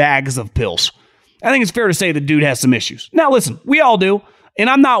and bags of pills. I think it's fair to say the dude has some issues. Now, listen, we all do, and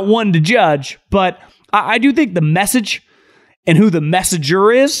I'm not one to judge, but I do think the message and who the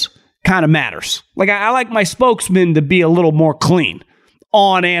messenger is kind of matters. Like, I like my spokesman to be a little more clean,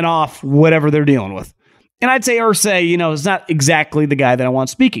 on and off, whatever they're dealing with. And I'd say Irsay, is not exactly the guy that I want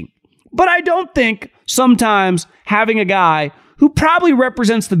speaking. But I don't think sometimes having a guy who probably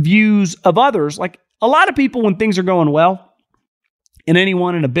represents the views of others. Like, a lot of people, when things are going well, and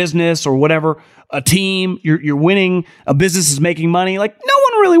anyone in a business or whatever, a team, you're winning, a business is making money, like, no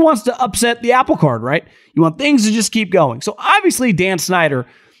one really wants to upset the apple cart, right? You want things to just keep going. So obviously Dan Snyder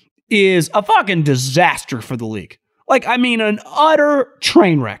is a fucking disaster for the league. Like, I mean, an utter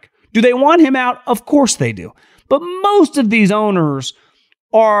train wreck. Do they want him out? Of course they do. But most of these owners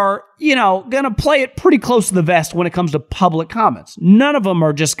are, going to play it pretty close to the vest when it comes to public comments. None of them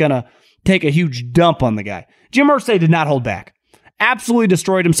are just going to take a huge dump on the guy. Jim Irsay did not hold back. Absolutely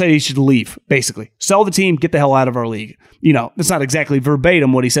destroyed him, said he should leave, basically. Sell the team, get the hell out of our league. It's not exactly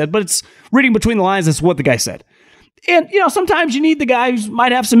verbatim what he said, but it's reading between the lines, that's what the guy said. And, sometimes you need the guy who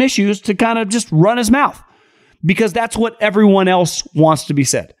might have some issues to kind of just run his mouth, because that's what everyone else wants to be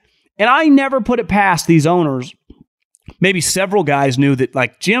said. And I never put it past these owners. Maybe several guys knew that,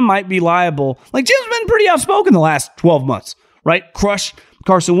 like, Jim might be liable. Like, Jim's been pretty outspoken the last 12 months, right? Crushed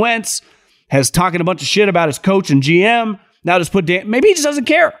Carson Wentz, has talking a bunch of shit about his coach and GM. Now just maybe he just doesn't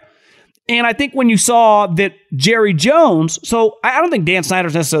care. And I think when you saw that Jerry Jones, so I don't think Dan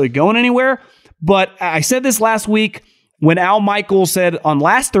Snyder's necessarily going anywhere, but I said this last week when Al Michaels said on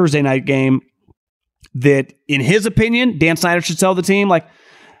last Thursday night game, that, in his opinion, Dan Snyder should sell the team. Like,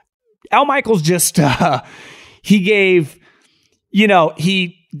 Al Michaels just, he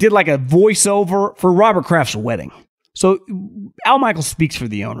did like a voiceover for Robert Kraft's wedding. So Al Michaels speaks for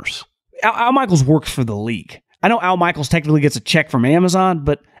the owners. Al Michaels works for the league. I know Al Michaels technically gets a check from Amazon,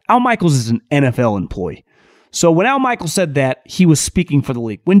 but Al Michaels is an NFL employee. So when Al Michaels said that, he was speaking for the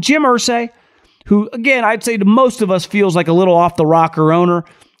league. When Jim Irsay, who, again, I'd say to most of us feels like a little off-the-rocker owner,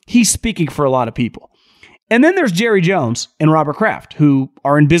 he's speaking for a lot of people. And then there's Jerry Jones and Robert Kraft, who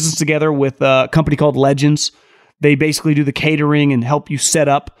are in business together with a company called Legends. They basically do the catering and help you set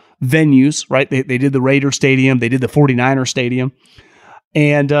up venues, right? They did the Raider Stadium. They did the 49er Stadium.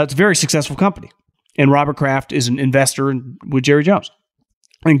 And it's a very successful company. And Robert Kraft is an investor with Jerry Jones.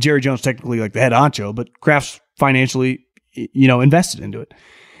 I think Jerry Jones technically like the head honcho, but Kraft's financially, invested into it.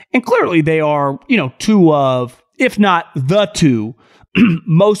 And clearly they are, two of, if not the two,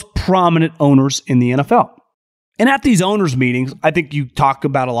 most prominent owners in the NFL. And at these owners meetings, I think you talk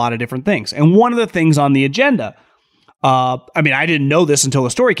about a lot of different things. And one of the things on the agenda, I didn't know this until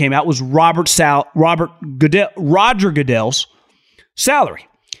the story came out, was Roger Goodell's salary.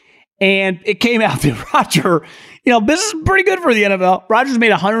 And it came out that Roger, business is pretty good for the NFL. Roger's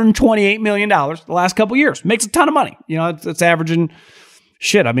made $128 million the last couple of years. Makes a ton of money. It's averaging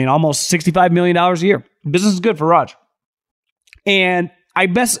almost $65 million a year. Business is good for Roger. And I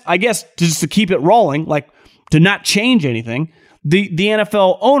guess just to keep it rolling, like to not change anything, the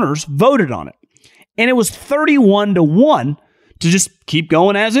NFL owners voted on it. And it was 31-1 to just keep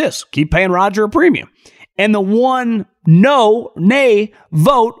going as is, keep paying Roger a premium. And the one nay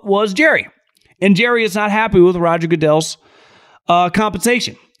vote was Jerry. And Jerry is not happy with Roger Goodell's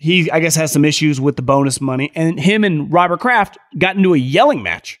compensation. He, I guess, has some issues with the bonus money. And him and Robert Kraft got into a yelling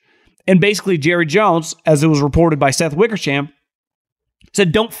match. And basically Jerry Jones, as it was reported by Seth Wickersham,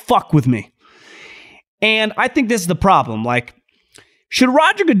 said, "Don't fuck with me." And I think this is the problem. Like, should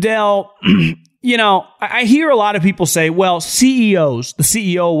Roger Goodell, I hear a lot of people say, well, CEOs, the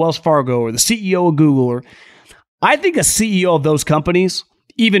CEO of Wells Fargo or the CEO of Google, I think a CEO of those companies,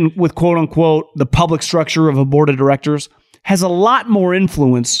 even with quote unquote the public structure of a board of directors, has a lot more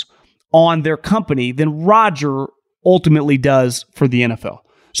influence on their company than Roger ultimately does for the NFL.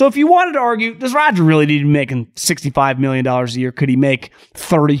 So if you wanted to argue, does Roger really need to be making $65 million a year? Could he make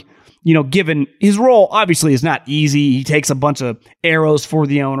 30? Given his role obviously is not easy. He takes a bunch of arrows for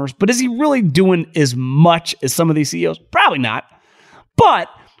the owners, but is he really doing as much as some of these CEOs? Probably not. But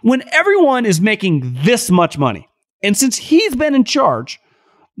when everyone is making this much money, and since he's been in charge,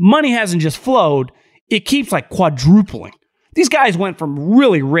 money hasn't just flowed, it keeps like quadrupling. These guys went from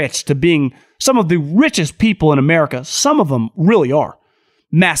really rich to being some of the richest people in America. Some of them really are.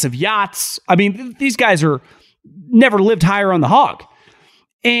 Massive yachts. These guys are never lived higher on the hog.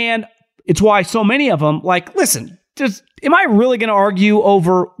 And it's why so many of them, like, listen, am I really going to argue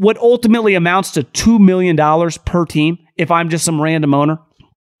over what ultimately amounts to $2 million per team if I'm just some random owner?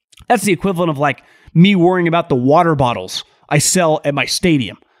 That's the equivalent of like me worrying about the water bottles I sell at my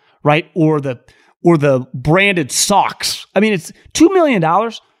stadium, right? Or the branded socks. It's $2 million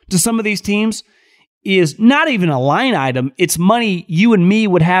to some of these teams is not even a line item. It's money you and me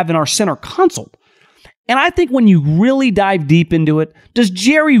would have in our center console. And I think when you really dive deep into it, does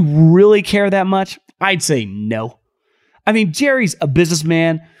Jerry really care that much? I'd say no. Jerry's a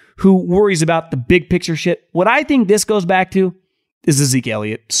businessman who worries about the big picture shit. What I think this goes back to is the Zeke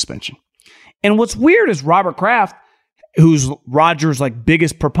Elliott suspension. And what's weird is Robert Kraft, who's Roger's like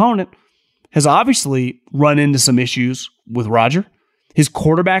biggest proponent, has obviously run into some issues with Roger. His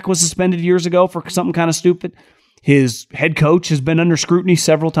quarterback was suspended years ago for something kind of stupid. His head coach has been under scrutiny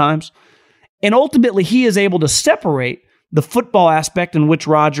several times. And ultimately, he is able to separate the football aspect in which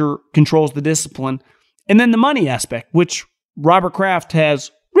Roger controls the discipline, and then the money aspect, which Robert Kraft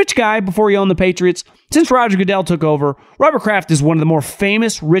has, rich guy before he owned the Patriots. Since Roger Goodell took over, Robert Kraft is one of the more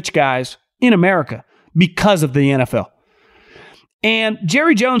famous rich guys in America because of the NFL. And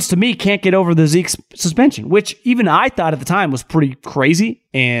Jerry Jones, to me, can't get over the Zeke suspension, which even I thought at the time was pretty crazy.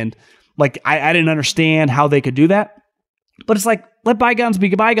 And like, I didn't understand how they could do that. But it's like, let bygones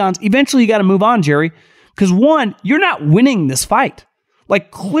be bygones. Eventually, you got to move on, Jerry. Because one, you're not winning this fight. Like,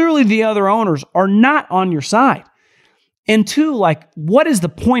 clearly the other owners are not on your side. And two, like, what is the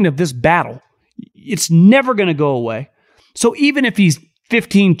point of this battle? It's never going to go away. So even if he's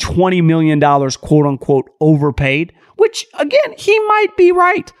 $15, $20 million, quote unquote, overpaid, which again, he might be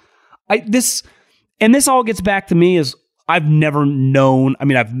right. This all gets back to me is I've never known.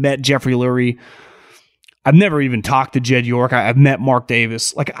 I've met Jeffrey Lurie. I've never even talked to Jed York. I've met Mark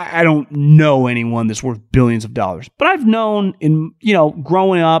Davis. Like, I don't know anyone that's worth billions of dollars. But I've known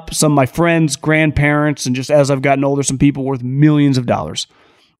growing up, some of my friends, grandparents, and just as I've gotten older, some people worth millions of dollars.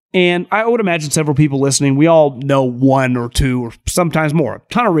 And I would imagine several people listening, we all know one or two or sometimes more, a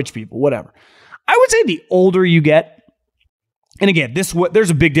ton of rich people, whatever. I would say the older you get, and again, there's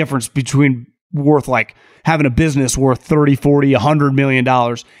a big difference between worth like having a business worth 30, 40, $100 million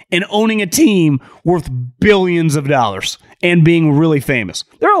and owning a team worth billions of dollars and being really famous.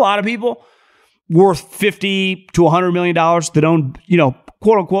 There are a lot of people worth 50 to $100 million that own,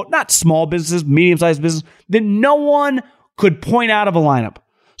 quote unquote, not small businesses, medium-sized business, that no one could point out of a lineup.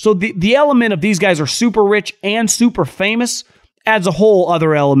 So the element of these guys are super rich and super famous adds a whole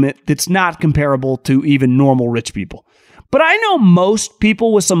other element that's not comparable to even normal rich people. But I know most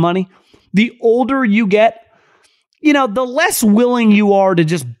people with some money, the older you get, the less willing you are to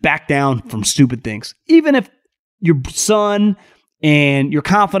just back down from stupid things. Even if your son and your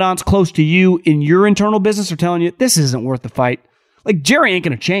confidants close to you in your internal business are telling you, this isn't worth the fight. Like, Jerry ain't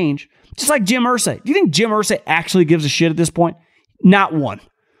going to change. Just like Jim Irsay. Do you think Jim Irsay actually gives a shit at this point? Not one.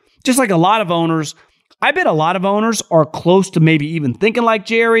 Just like a lot of owners, I bet a lot of owners are close to maybe even thinking like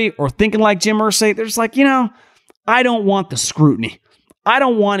Jerry or thinking like Jim Irsay. They're just like, I don't want the scrutiny. I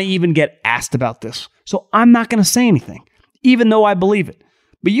don't want to even get asked about this. So I'm not going to say anything, even though I believe it.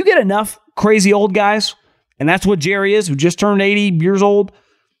 But you get enough crazy old guys, and that's what Jerry is, who just turned 80 years old.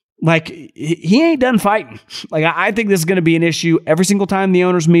 Like, he ain't done fighting. Like, I think this is going to be an issue every single time the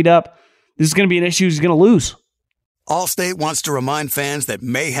owners meet up. This is going to be an issue he's going to lose. Allstate wants to remind fans that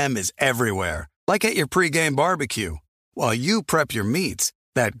mayhem is everywhere, like at your pregame barbecue. While you prep your meats,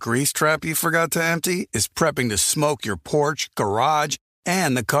 that grease trap you forgot to empty is prepping to smoke your porch, garage,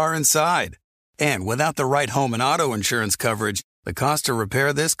 and the car inside. And without the right home and auto insurance coverage, the cost to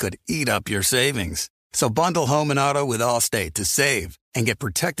repair this could eat up your savings. So bundle home and auto with Allstate to save and get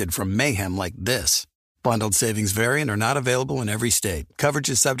protected from mayhem like this. Bundled savings vary and are not available in every state. Coverage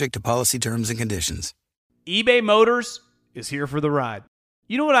is subject to policy terms and conditions. eBay Motors is here for the ride.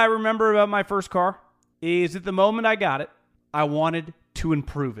 You know what I remember about my first car? Is at the moment I got it, I wanted to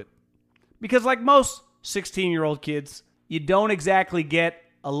improve it. Because like most 16-year-old kids, you don't exactly get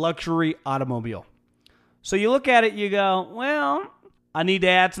a luxury automobile. So you look at it, you go, well, I need to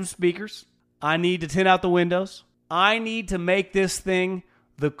add some speakers. I need to tint out the windows. I need to make this thing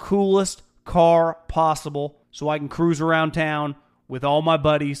the coolest car possible so I can cruise around town with all my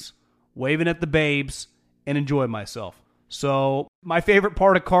buddies, waving at the babes, and enjoy myself. So my favorite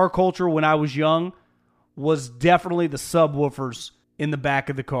part of car culture when I was young was definitely the subwoofers in the back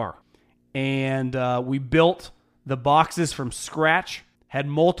of the car. And we built the boxes from scratch, had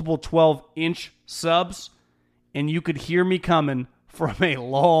multiple 12-inch subs, and you could hear me coming from a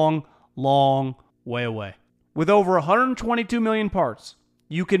long, long way away. With over 122 million parts,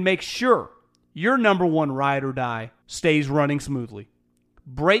 you can make sure your number one ride or die stays running smoothly.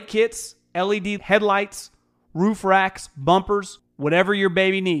 Brake kits, LED headlights, roof racks, bumpers, whatever your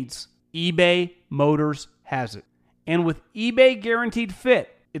baby needs, eBay Motors has it. And with eBay Guaranteed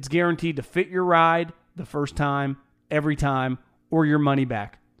Fit, it's guaranteed to fit your ride the first time, every time, or your money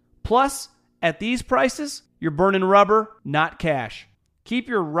back. Plus, at these prices, you're burning rubber, not cash. Keep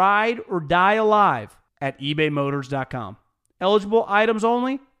your ride or die alive at ebaymotors.com. Eligible items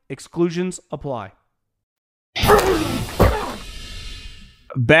only. Exclusions apply.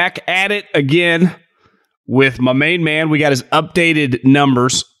 Back at it again with my main man. We got his updated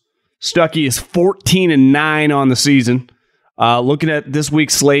numbers. Stuckey is 14-9 on the season. Looking at this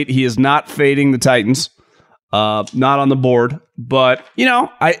week's slate, he is not fading the Titans. Not on the board, but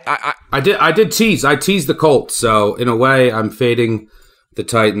I did tease. I teased the Colts, so in a way, I'm fading the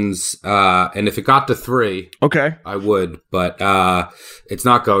Titans. And if it got to 3, okay, I would, but it's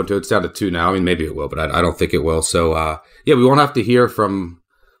not going to. It's down to 2 now. I mean, maybe it will, but I don't think it will. So we won't have to hear from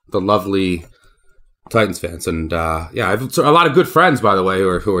the lovely Titans fans, and I have a lot of good friends, by the way,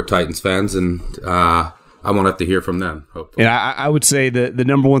 who are Titans fans, and I won't have to hear from them, hopefully. And I would say that the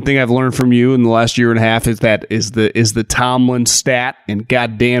number one thing I've learned from you in the last year and a half is the Tomlin stat, and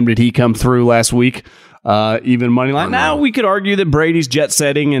goddamn did he come through last week. Even money line. Now we could argue that Brady's jet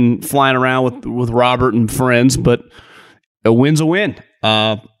setting and flying around with Robert and friends, but a win's a win.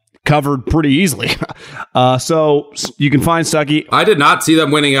 Covered pretty easily. So you can find Stuckey. I did not see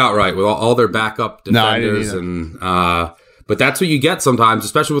them winning outright with all their backup defenders, but that's what you get sometimes,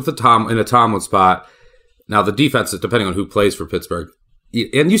 especially with in a Tomlin spot. Now the defense is depending on who plays for Pittsburgh,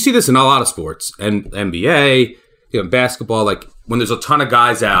 and you see this in a lot of sports and NBA, basketball. Like when there's a ton of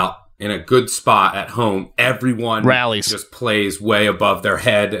guys out in a good spot at home, everyone rallies, just plays way above their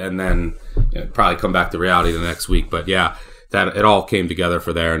head, and then probably come back to reality the next week. But yeah, that it all came together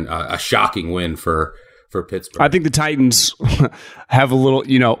for there, and a shocking win for Pittsburgh. I think the Titans have a little,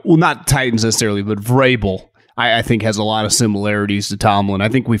 not Titans necessarily, but Vrabel, I think, has a lot of similarities to Tomlin. I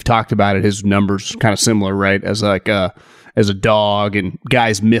think we've talked about it. His numbers kind of similar, right? As a dog and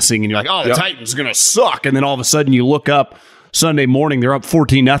guys missing, and you're like, oh, the Titans are going to suck. And then all of a sudden you look up Sunday morning, they're up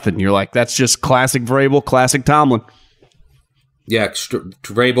 14-0. You're like, that's just classic Vrabel, classic Tomlin. Yeah,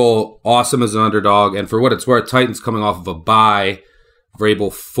 Vrabel, awesome as an underdog. And for what it's worth, Titans coming off of a bye,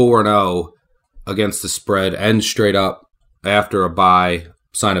 Vrabel 4-0 against the spread and straight up after a bye,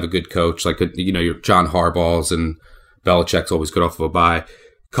 sign of a good coach. Like, your John Harbaugh's and Belichick's always good off of a bye.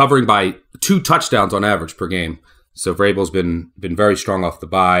 Covering by 2 touchdowns on average per game. So Vrabel's been very strong off the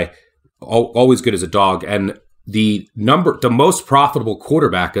bye, always good as a dog. And the most profitable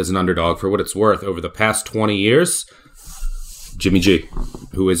quarterback as an underdog, for what it's worth, over the past 20 years, Jimmy G,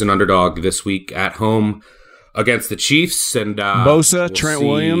 who is an underdog this week at home against the Chiefs. And Bosa, Trent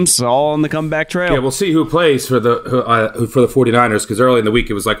Williams, all on the comeback trail. Yeah, we'll see who plays for the 49ers, because early in the week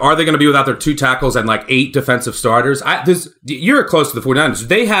it was like, are they going to be without their 2 tackles and like 8 defensive starters? You're close to the 49ers.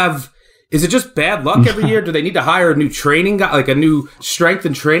 They have... Is it just bad luck every year? Do they need to hire a new training guy, like a new strength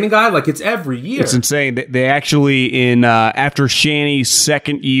and training guy? Like, it's every year. It's insane. They actually, after Shanny's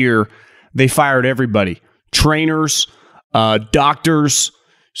second year, they fired everybody. Trainers, doctors,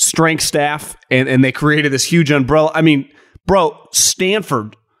 strength staff, and they created this huge umbrella. I mean, bro,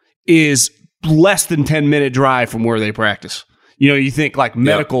 Stanford is less than 10-minute drive from where they practice. You think like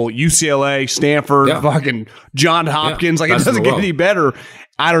medical, UCLA, Stanford, fucking Johns Hopkins. Like, it doesn't get any better.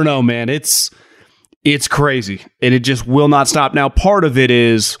 I don't know, man. It's crazy, and it just will not stop. Now, part of it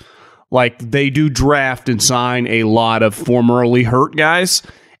is like they do draft and sign a lot of formerly hurt guys,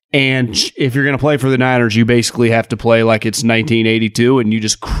 and if you're going to play for the Niners, you basically have to play like it's 1982, and you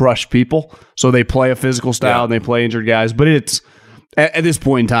just crush people. So they play a physical style and they play injured guys, but it's at this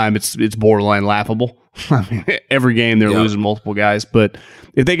point in time, it's borderline laughable. I mean, every game they're losing multiple guys, but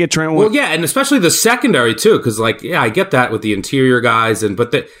if they get Trent, and especially the secondary too, because I get that with the interior guys,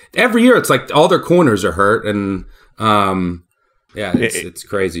 but every year it's like all their corners are hurt, and it's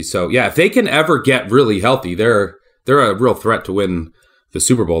crazy. So if they can ever get really healthy, they're a real threat to win the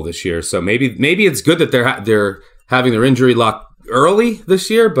Super Bowl this year. So maybe it's good that they're having their injury luck early this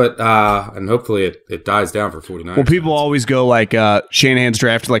year, but and hopefully it dies down for 49ers. Well, people always go like Shanahan's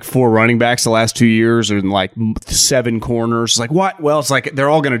drafted like 4 running backs the last 2 years and like 7 corners. Like, what? Well, it's like they're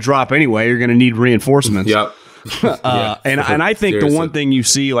all going to drop anyway. You're going to need reinforcements. Yep. And I think seriously, the one thing you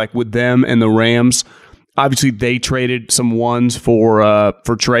see like with them and the Rams, obviously they traded some ones for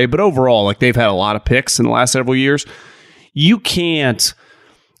Trey, but overall, like, they've had a lot of picks in the last several years. You can't.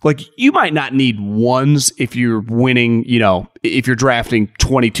 Like, you might not need ones if you're winning, if you're drafting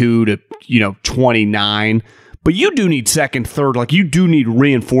 22 to, 29, but you do need second, third. Like, you do need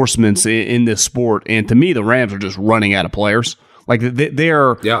reinforcements in this sport. And to me, the Rams are just running out of players. Like,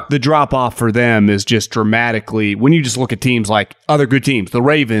 the drop-off for them is just dramatically, when you just look at teams like other good teams, the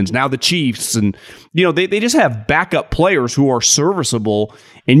Ravens, now the Chiefs, and, they just have backup players who are serviceable,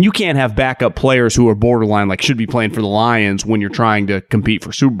 and you can't have backup players who are borderline, like, should be playing for the Lions when you're trying to compete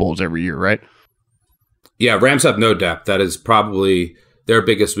for Super Bowls every year, right? Yeah, Rams have no depth. That is probably their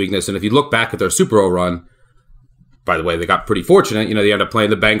biggest weakness. And if you look back at their Super Bowl run, by the way, they got pretty fortunate. They end up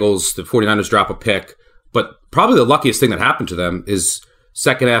playing the Bengals, the 49ers drop a pick. But probably the luckiest thing that happened to them is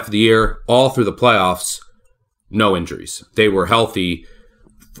second half of the year, all through the playoffs, no injuries. They were healthy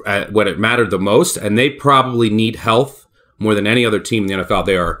when it mattered the most, and they probably need health more than any other team in the NFL.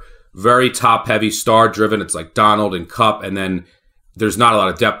 They are very top-heavy, star-driven. It's like Donald and Kupp, and then there's not a lot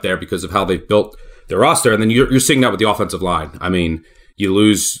of depth there because of how they've built their roster. And then you're seeing that with the offensive line. I mean, you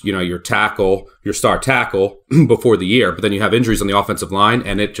lose, your tackle, your star tackle before the year, but then you have injuries on the offensive line,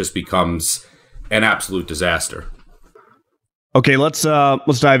 and it just becomes an absolute disaster. Okay, let's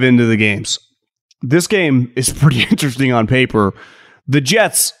dive into the games. This game is pretty interesting on paper. The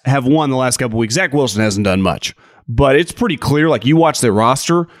Jets have won the last couple weeks. Zach Wilson hasn't done much, but it's pretty clear. Like, you watch their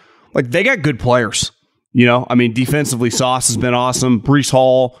roster, like, they got good players. Defensively, Sauce has been awesome. Breece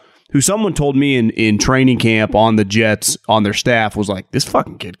Hall, who someone told me in training camp on the Jets, on their staff, was like, this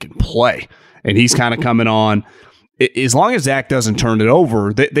fucking kid can play. And he's kind of coming on. As long as Zach doesn't turn it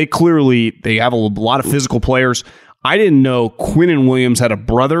over, they clearly have a lot of physical players. I didn't know Quinnen Williams had a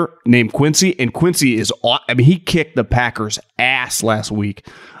brother named Quincy, and Quincy he kicked the Packers' ass last week.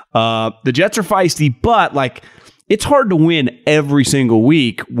 The Jets are feisty, but like, it's hard to win every single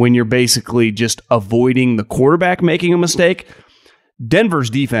week when you're basically just avoiding the quarterback making a mistake.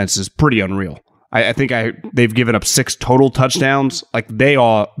 Denver's defense is pretty unreal. I think they've given up 6 total touchdowns. Like they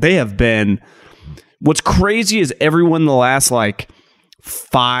have been. What's crazy is everyone the last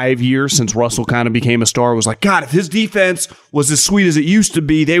 5 years since Russell kind of became a star was like, God, if his defense was as sweet as it used to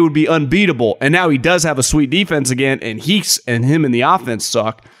be, they would be unbeatable. And now he does have a sweet defense again, and him and the offense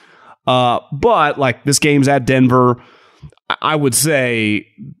suck. But this game's at Denver. I would say,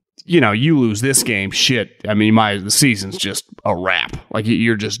 you lose this game, shit. I mean, the season's just a wrap.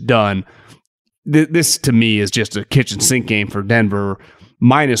 You're just done. This to me is just a kitchen sink game for Denver.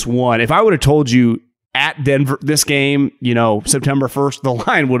 -1. If I would have told you at Denver this game, September 1st, the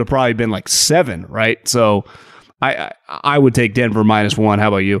line would have probably been 7, right? So I would take Denver -1. How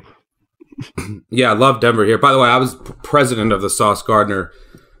about you? Yeah, I love Denver here. By the way, I was president of the Sauce Gardner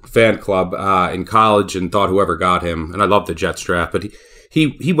fan club in college and thought whoever got him, and I love the Jets draft, but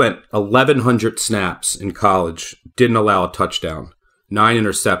he went 1,100 snaps in college, didn't allow a touchdown, 9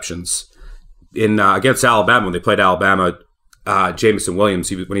 interceptions. In against Alabama, when they played Alabama, Jameson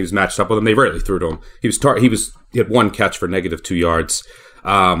Williams, when he was matched up with him, they rarely threw to him. He had 1 catch for -2 yards.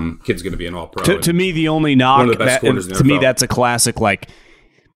 Kid's going to be an all-pro. To me, the only knock, one of the best corners in the NFL. To me, that's a classic.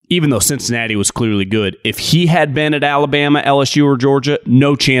 Even though Cincinnati was clearly good, if he had been at Alabama, LSU, or Georgia,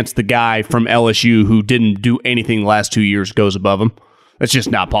 no chance the guy from LSU who didn't do anything the last 2 years goes above him. That's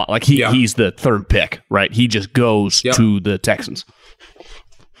just not possible. He's the 3rd pick, right? He just goes to the Texans.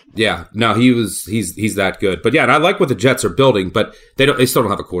 Yeah, no, he's that good. But yeah, and I like what the Jets are building, but they still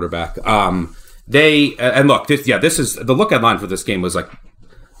don't have a quarterback. This is the look-ahead line for this game was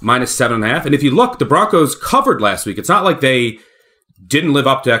 -7.5. And if you look, the Broncos covered last week. It's not like they didn't live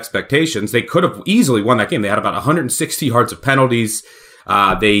up to expectations. They could have easily won that game. They had about 160 yards of penalties.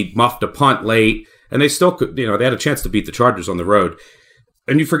 They muffed a punt late, and they still could. They had a chance to beat the Chargers on the road.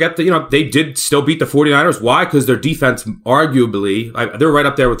 And you forget that, they did still beat the 49ers. Why? Because their defense, arguably, they're right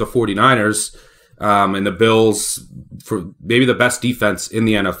up there with the 49ers and the Bills for maybe the best defense in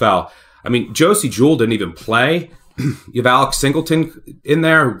the NFL. I mean, Josie Jewell didn't even play. You have Alex Singleton in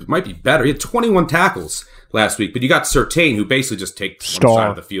there, who might be better. He had 21 tackles last week, but you got Surtain, who basically just takes one side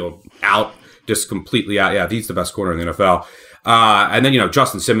of the field out, just completely out. Yeah, he's the best corner in the NFL. And then,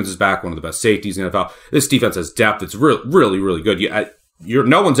 Justin Simmons is back, one of the best safeties in the NFL. This defense has depth. It's really, really good.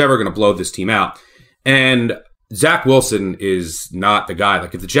 No one's ever going to blow this team out. And Zach Wilson is not the guy.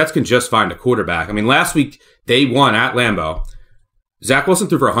 If the Jets can just find a quarterback. I mean, last week they won at Lambeau. Zach Wilson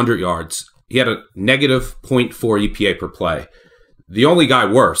threw for 100 yards. He had a -0.4 EPA per play. The only guy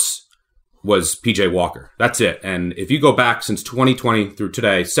worse was PJ Walker. That's it. And if you go back since 2020 through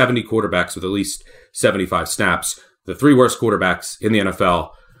today, 70 quarterbacks with at least 75 snaps. The 3 worst quarterbacks in the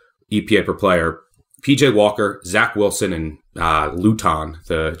NFL, EPA per player, PJ Walker, Zach Wilson, and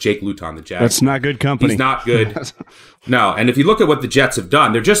Jake Luton, the Jags. That's not good company. He's not good. No, and if you look at what the Jets have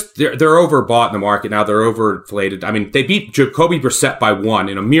done, they're overbought in the market now. They're overinflated. I mean, they beat Jacoby Brissett by 1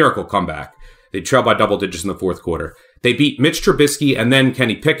 in a miracle comeback. They trailed by double digits in the 4th quarter. They beat Mitch Trubisky and then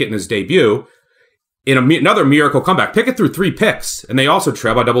Kenny Pickett in his debut in another miracle comeback. Pickett threw 3 picks, and they also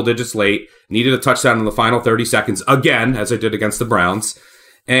trailed by double digits late, needed a touchdown in the final 30 seconds, again, as they did against the Browns.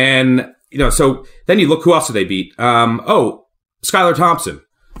 And so then you look, who else did they beat? Skylar Thompson,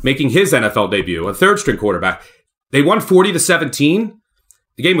 making his NFL debut, a 3rd-string quarterback. They won 40-17.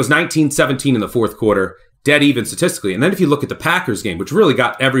 The game was 19-17 in the 4th quarter, dead even statistically. And then if you look at the Packers game, which really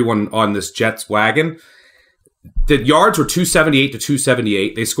got everyone on this Jets wagon, the yards were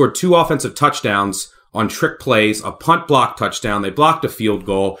 278-278. They scored 2 offensive touchdowns on trick plays, a punt block touchdown. They blocked a field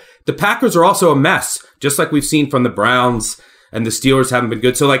goal. The Packers are also a mess, just like we've seen from the Browns. And the Steelers haven't been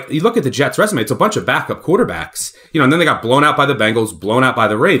good. So, you look at the Jets' resume, it's a bunch of backup quarterbacks. And then they got blown out by the Bengals, blown out by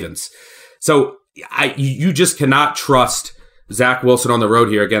the Ravens. So, you just cannot trust Zach Wilson on the road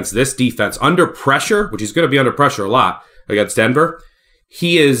here against this defense. Under pressure, which he's going to be under pressure a lot against Denver,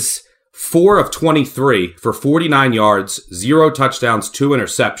 he is 4 of 23 for 49 yards, 0 touchdowns, 2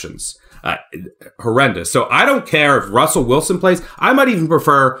 interceptions. Horrendous. So, I don't care if Russell Wilson plays. I might even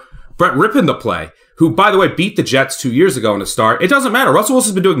prefer Brett Rippon to play, who, by the way, beat the Jets 2 years ago in a start. It doesn't matter. Russell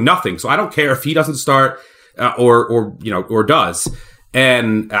Wilson's been doing nothing, so I don't care if he doesn't start or does.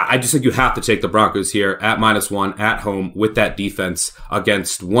 And I just think you have to take the Broncos here at -1 at home with that defense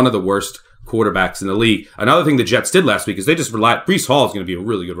against one of the worst quarterbacks in the league. Another thing the Jets did last week is they just relied. Breece Hall is going to be a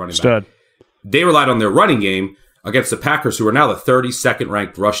really good running back. They relied on their running game against the Packers, who are now the 32nd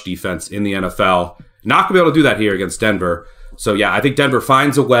ranked rush defense in the NFL. Not going to be able to do that here against Denver. So yeah, I think Denver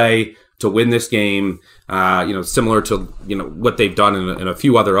finds a way to win this game, similar to what they've done in a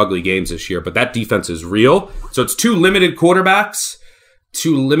few other ugly games this year. But that defense is real. So it's 2 limited quarterbacks,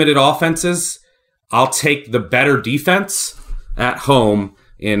 2 limited offenses. I'll take the better defense at home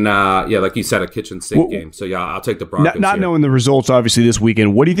in like you said, a kitchen sink game. So yeah, I'll take the Broncos. Not knowing the results obviously this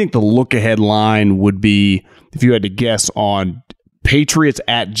weekend, what do you think the look ahead line would be if you had to guess on Patriots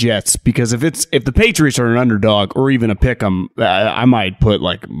at Jets? Because if the Patriots are an underdog or even a pick 'em, I might put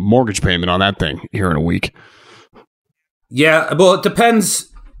like mortgage payment on that thing here in a week. Yeah, well, it depends.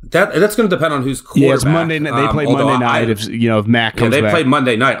 That's going to depend on who's quarterback. Yeah, it's Monday. They play Monday night. If Mac comes back, they played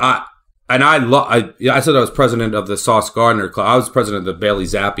Monday night. I said I was president of the Sauce Gardner Club. I was president of the Bailey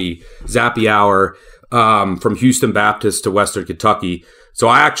Zappy Hour from Houston Baptist to Western Kentucky. So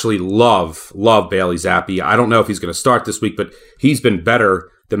I actually love Bailey Zappy. I don't know if he's going to start this week, but he's been better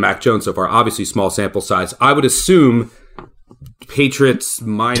than Mac Jones so far. Obviously, small sample size. I would assume Patriots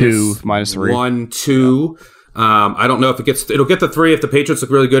minus 3. 1, 2. I don't know if it'll get to 3 if the Patriots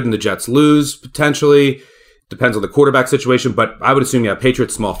look really good and the Jets lose potentially. Depends on the quarterback situation, but I would assume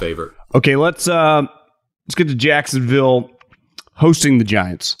Patriots small favorite. Okay, let's get to Jacksonville hosting the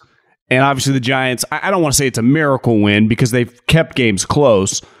Giants. And obviously the Giants, I don't want to say it's a miracle win because they've kept games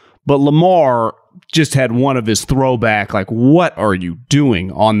close, but Lamar just had one of his throwback, like, what are you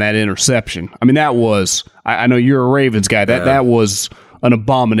doing on that interception? I mean, that was, I know you're a Ravens guy, that was an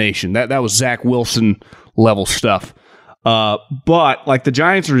abomination. That was Zach Wilson level stuff. But like the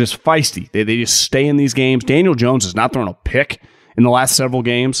Giants are just feisty. They just stay in these games. Daniel Jones has not thrown a pick in the last several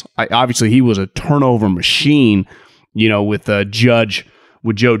games. Obviously, he was a turnover machine, with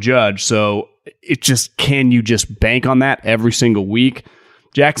Joe Judge. So it just, can you just bank on that every single week?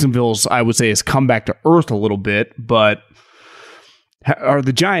 Jacksonville's, I would say, has come back to earth a little bit, but are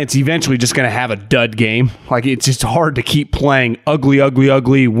the Giants eventually just going to have a dud game? Like, it's just hard to keep playing ugly,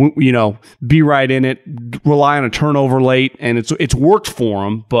 be right in it, rely on a turnover late, and it's worked for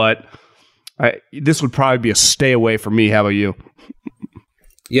them, but this would probably be a stay away for me. How about you?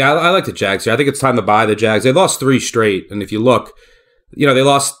 Yeah, I like the Jags here. I think it's time to buy the Jags. They lost 3 straight, and if you look, they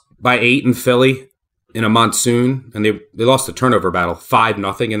lost by 8 in Philly in a monsoon, and they lost the turnover battle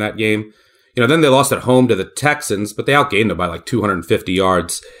 5-0 in that game. Then they lost at home to the Texans, but they outgained them by like 250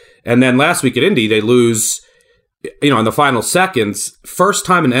 yards. And then last week at Indy, they lose, in the final seconds. First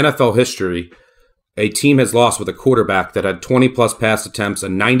time in NFL history, a team has lost with a quarterback that had 20-plus pass attempts, a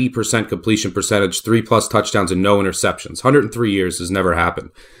 90% completion percentage, 3+ touchdowns, and no interceptions. 103 years has never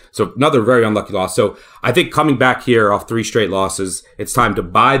happened. So another very unlucky loss. So I think coming back here off 3 straight losses, it's time to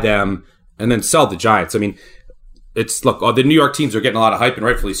buy them and then sell the Giants. I mean, the New York teams are getting a lot of hype, and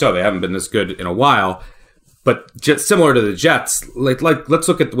rightfully so. They haven't been this good in a while. But just similar to the Jets, let's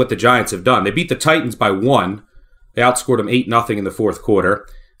look at what the Giants have done. They beat the Titans by 1. They outscored them 8-0 in the fourth quarter.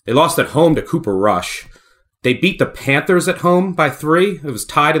 They lost at home to Cooper Rush. They beat the Panthers at home by 3. It was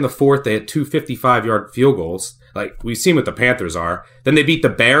tied in the fourth. They had 2 55-yard field goals. Like, we've seen what the Panthers are. Then they beat the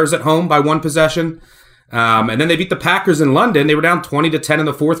Bears at home by 1 possession. And then they beat the Packers in London. They were down 20-10 in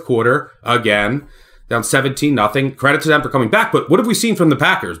the fourth quarter again. Down 17-0. Credit to them for coming back. But what have we seen from the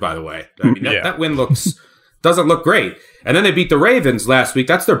Packers, by the way? I mean, that win doesn't look great. And then they beat the Ravens last week.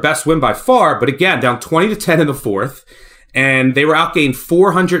 That's their best win by far. But again, down 20-10 in the fourth. And they were outgained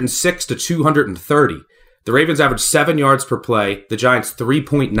 406 to 230. The Ravens averaged 7 yards per play. The Giants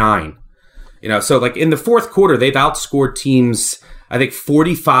 3.9. So like in the fourth quarter, they've outscored teams, I think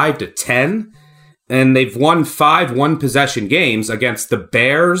 45-10. And they've won 5 one-possession games against the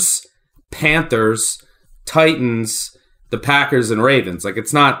Bears, Panthers, Titans, the Packers, and Ravens. Like,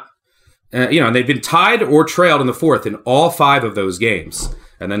 it's not, and they've been tied or trailed in the fourth in all 5 of those games.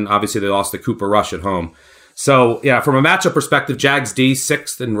 And then obviously they lost to Cooper Rush at home. So, yeah, from a matchup perspective, Jags D,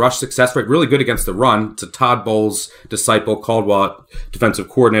 6th in rush success rate, really good against the run. It's a Todd Bowles disciple, Caldwell defensive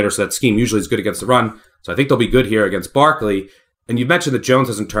coordinator, so that scheme usually is good against the run. So I think they'll be good here against Barkley. And you mentioned that Jones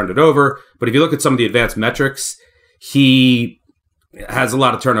hasn't turned it over, but if you look at some of the advanced metrics, he has a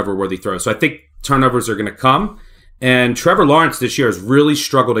lot of turnover-worthy throws. So I think turnovers are going to come. And Trevor Lawrence this year has really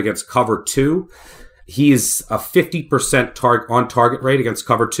struggled against cover 2. He is a 50% on-target rate against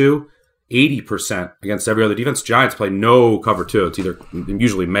cover 2, 80% against every other defense. Giants play no cover 2. It's either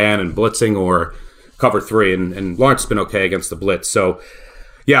usually man and blitzing or cover 3, and Lawrence has been okay against the blitz. So,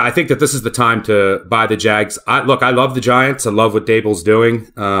 yeah, I think that this is the time to buy the Jags. I love the Giants. I love what Dable's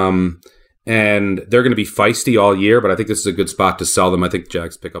doing. And they're going to be feisty all year, but I think this is a good spot to sell them. I think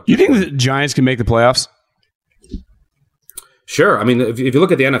Jags pick up. You think the Giants can make the playoffs? Sure. I mean, if you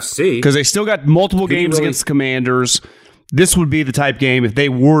look at the NFC. Because they still got multiple games against the Commanders. This would be the type game, if they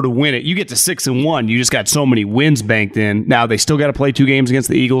were to win it, you get to 6-1. You just got so many wins banked in. Now, they still got to play 2 games against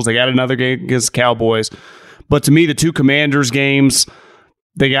the Eagles. They got another game against the Cowboys. But to me, the 2 Commanders games,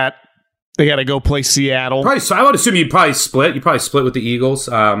 they got They got to go play Seattle. Probably, so I would assume you'd probably split. You probably split with the Eagles.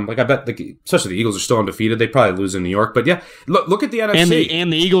 I bet, especially the Eagles are still undefeated. They probably lose in New York. But yeah, look at the NFC.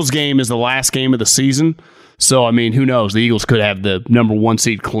 And the Eagles game is the last game of the season. So I mean, who knows? The Eagles could have the number 1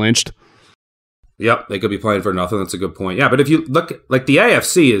 seed clinched. Yep, they could be playing for nothing. That's a good point. Yeah, but if you look, like the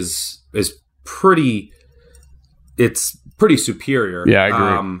AFC is pretty, it's pretty superior. Yeah, I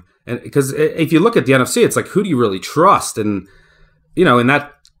agree. And because if you look at the NFC, it's like, who do you really trust? And in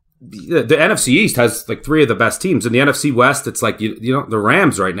that. The NFC East has like 3 of the best teams. In the NFC West, it's like the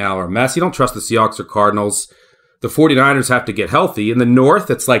Rams right now are a mess. You don't trust the Seahawks or Cardinals. The 49ers have to get healthy. In the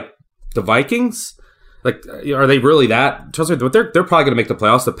North, it's like the Vikings. Like, are they really that? Trust me, but they're probably going to make the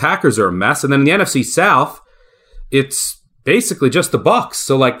playoffs. The Packers are a mess. And then in the NFC South, it's basically just the Bucs.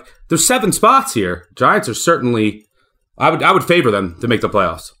 So like, there's 7 spots here. Giants are certainly. I would favor them to make the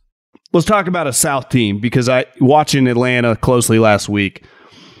playoffs. Let's talk about a South team, because watching Atlanta closely last week.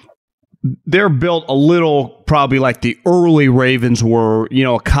 They're built a little probably like the early Ravens were,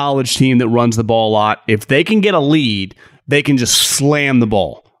 a college team that runs the ball a lot. If they can get a lead, they can just slam the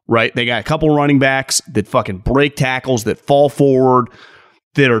ball, right? They got a couple running backs that fucking break tackles, that fall forward,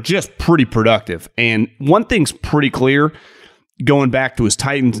 that are just pretty productive. And one thing's pretty clear, going back to his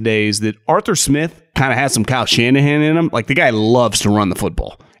Titans days, that Arthur Smith kind of has some Kyle Shanahan in him. Like, the guy loves to run the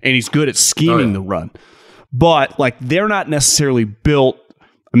football, and he's good at scheming the run. But, like, they're not necessarily built.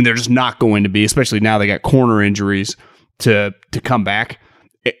 I mean, they're just not going to be, especially now they got corner injuries to come back,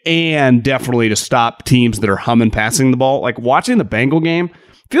 and definitely to stop teams that are humming passing the ball. Like, watching the Bengal game,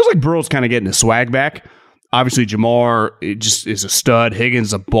 feels like Burrow's kind of getting his swag back. Obviously, Jamar just is a stud. Higgins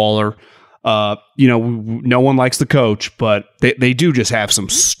is a baller. No one likes the coach, but they do just have some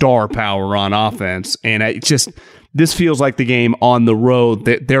star power on offense. And this feels like the game on the road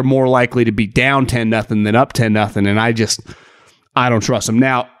that they're more likely to be down 10-0 than up 10-0. And I don't trust them.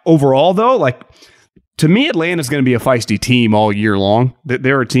 Now, overall, though, like, to me, Atlanta's going to be a feisty team all year long.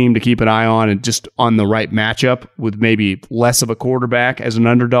 They're a team to keep an eye on, and just on the right matchup with maybe less of a quarterback as an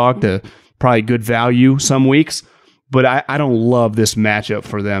underdog to probably good value some weeks. But I don't love this matchup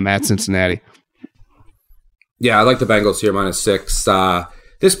for them at Cincinnati. Yeah, I like the Bengals here -6.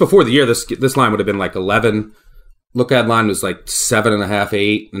 This before the year, this line would have been like 11. Look at line was like 7.5,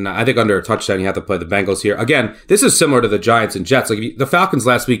 8, and I think under a touchdown you have to play the Bengals here. Again, this is similar to the Giants and Jets. Like the Falcons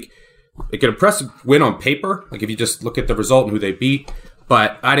last week, like an impressive win on paper. Like if you just look at the result and who they beat,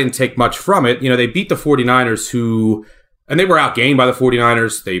 but I didn't take much from it. They beat the 49ers, and they were outgained by the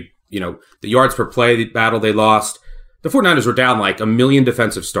 49ers. They, the yards per play battle they lost. The 49ers were down like 1 million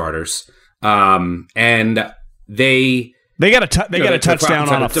defensive starters, and They got a touchdown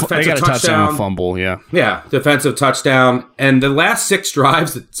on a touchdown on a fumble, yeah. Yeah, defensive touchdown. And the last 6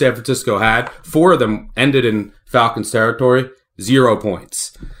 drives that San Francisco had, 4 of them ended in Falcons territory, 0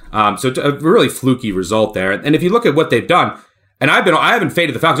 points. So it's a really fluky result there. And if you look at what they've done, and I haven't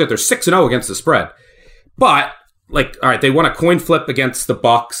faded the Falcons yet. They're 6-0 against the spread. But, like, all right, they won a coin flip against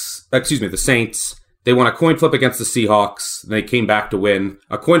the Saints. They won a coin flip against the Seahawks. And they came back to win.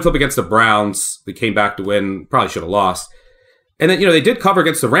 A coin flip against the Browns. They came back to win. Probably should have lost. And then, they did cover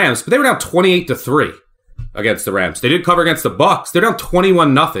against the Rams, but they were down 28-3 against the Rams. They did cover against the Bucs. They're down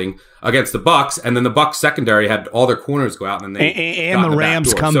 21-0 against the Bucs, and then the Bucs secondary had all their corners go out, and then the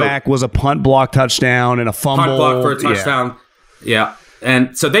Rams' comeback was a punt block touchdown and a fumble. Punt block for a touchdown. Yeah.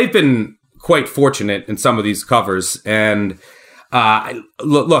 And so they've been quite fortunate in some of these covers. And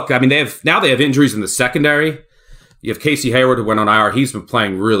look, I mean, they have injuries in the secondary. You have Casey Hayward, who went on IR. He's been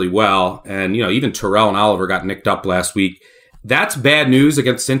playing really well. And, even Terrell and Oliver got nicked up last week. That's bad news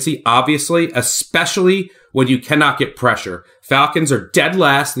against Cincy, obviously, especially when you cannot get pressure. Falcons are dead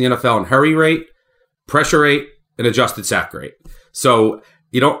last in the NFL in hurry rate, pressure rate, and adjusted sack rate. So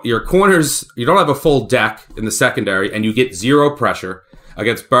your corners, you don't have a full deck in the secondary, and you get 0 pressure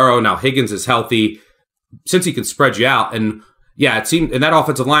against Burrow. Now Higgins is healthy. Cincy can spread you out. And yeah, it seemed, and that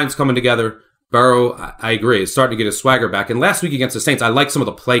offensive line's coming together. Burrow, I agree, is starting to get his swagger back. And last week against the Saints, I like some of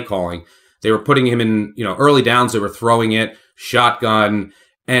the play calling. They were putting him in, early downs. They were throwing it, shotgun.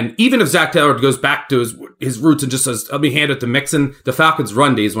 And even if Zach Taylor goes back to his roots and just says, let me hand it to Mixon, the Falcons'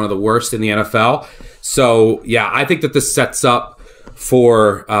 run D is one of the worst in the NFL. So, yeah, I think that this sets up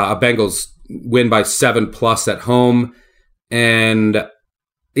for a Bengals win by 7+ at home. And,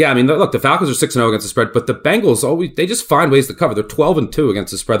 yeah, I mean, look, the Falcons are 6-0 against the spread, but the Bengals, they just find ways to cover. They're 12-2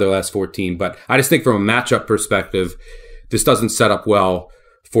 against the spread their last 14. But I just think from a matchup perspective, this doesn't set up well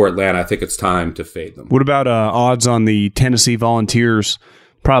for Atlanta. I think it's time to fade them. What about odds on the Tennessee Volunteers?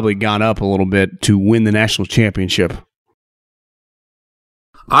 Probably gone up a little bit to win the national championship.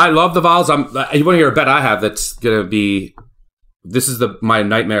 I love the Vols. You want to hear a bet I have that's going to be this is my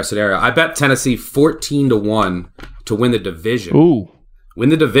nightmare scenario. I bet Tennessee 14-1 to win the division. Ooh. Win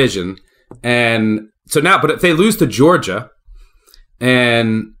the division. And so now, but if they lose to Georgia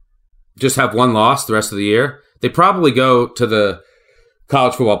and just have one loss the rest of the year, they probably go to the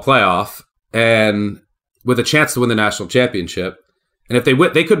college football playoff and with a chance to win the national championship. And if they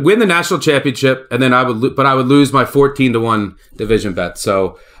win, they could win the national championship, and then I would lose my 14-1 division bet.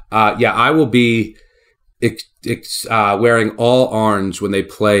 So, I will be wearing all orange when they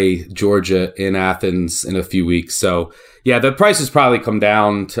play Georgia in Athens in a few weeks. So, yeah, the prices probably come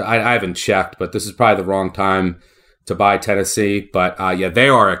down to, I haven't checked, but this is probably the wrong time to buy Tennessee. But, they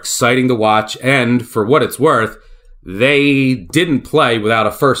are exciting to watch. And for what it's worth, they didn't play without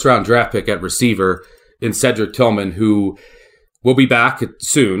a first-round draft pick at receiver in Cedric Tillman, who will be back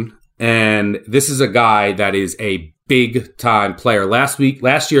soon. And this is a guy that is a big-time player. Last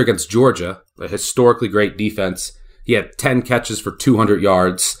year against Georgia, a historically great defense, he had 10 catches for 200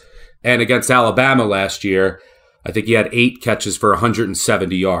 yards. And against Alabama last year, I think he had 8 catches for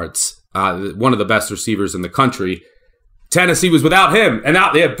 170 yards. One of the best receivers in the country. Tennessee was without him. And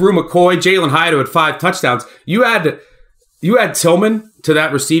now they had Brew McCoy, Jalen Hyde, who had 5 touchdowns. You add Tillman to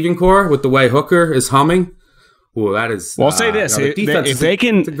that receiving core with the way Hooker is humming. Well, that is. Well, I'll say this: if they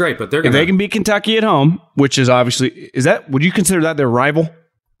can, great, but if they can beat Kentucky at home, which is obviously would you consider that their rival?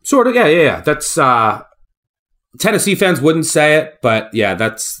 Sort of, yeah. That's Tennessee fans wouldn't say it, but yeah,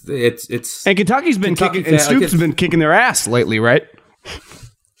 it's. And Kentucky's been kicking, and Stoops has been kicking their ass lately, right?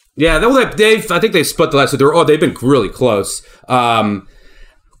 Yeah, I think they split the last. So they've been really close. The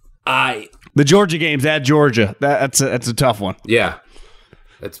Georgia games at Georgia, that's a tough one. Yeah.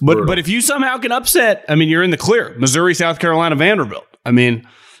 But if you somehow can upset, I mean, you're in the clear. Missouri, South Carolina, Vanderbilt. I mean,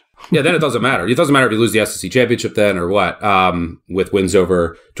 yeah, then it doesn't matter. It doesn't matter if you lose the SEC championship then or what, with wins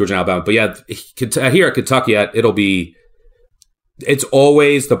over Georgia and Alabama. But yeah, here at Kentucky, the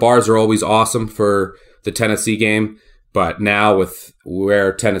bars are always awesome for the Tennessee game. But now with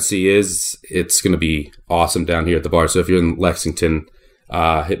where Tennessee is, it's going to be awesome down here at the bar. So if you're in Lexington,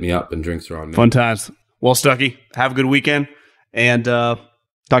 hit me up and drinks are on me. Fun times. Well, Stuckey, have a good weekend. And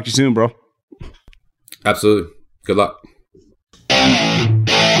talk to you soon, bro. Absolutely. Good luck.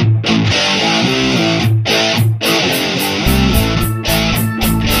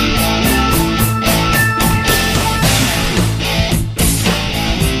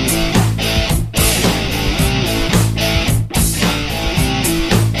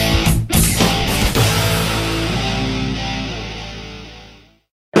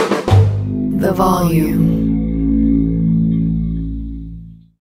 The volume.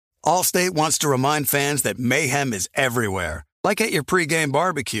 Allstate wants to remind fans that mayhem is everywhere, like at your pregame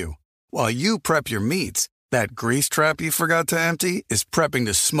barbecue. While you prep your meats, that grease trap you forgot to empty is prepping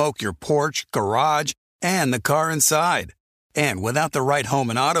to smoke your porch, garage, and the car inside. And without the right home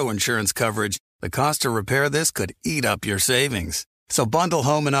and auto insurance coverage, the cost to repair this could eat up your savings. So bundle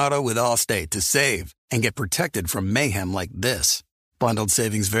home and auto with Allstate to save and get protected from mayhem like this. Bundled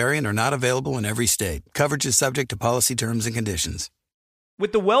savings vary and are not available in every state. Coverage is subject to policy terms and conditions.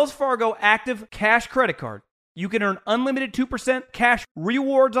 With the Wells Fargo Active Cash Credit Card, you can earn unlimited 2% cash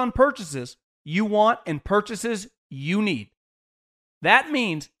rewards on purchases you want and purchases you need. That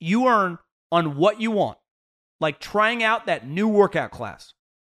means you earn on what you want, like trying out that new workout class,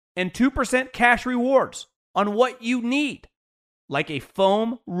 and 2% cash rewards on what you need, like a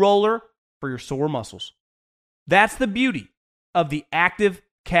foam roller for your sore muscles. That's the beauty of the Active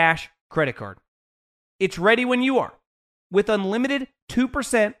Cash Credit Card. It's ready when you are, with unlimited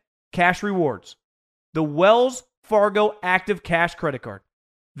 2% cash rewards. The Wells Fargo Active Cash Credit Card.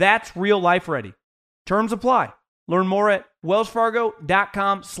 That's real life ready. Terms apply. Learn more at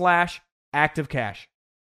wellsfargo.com/activecash.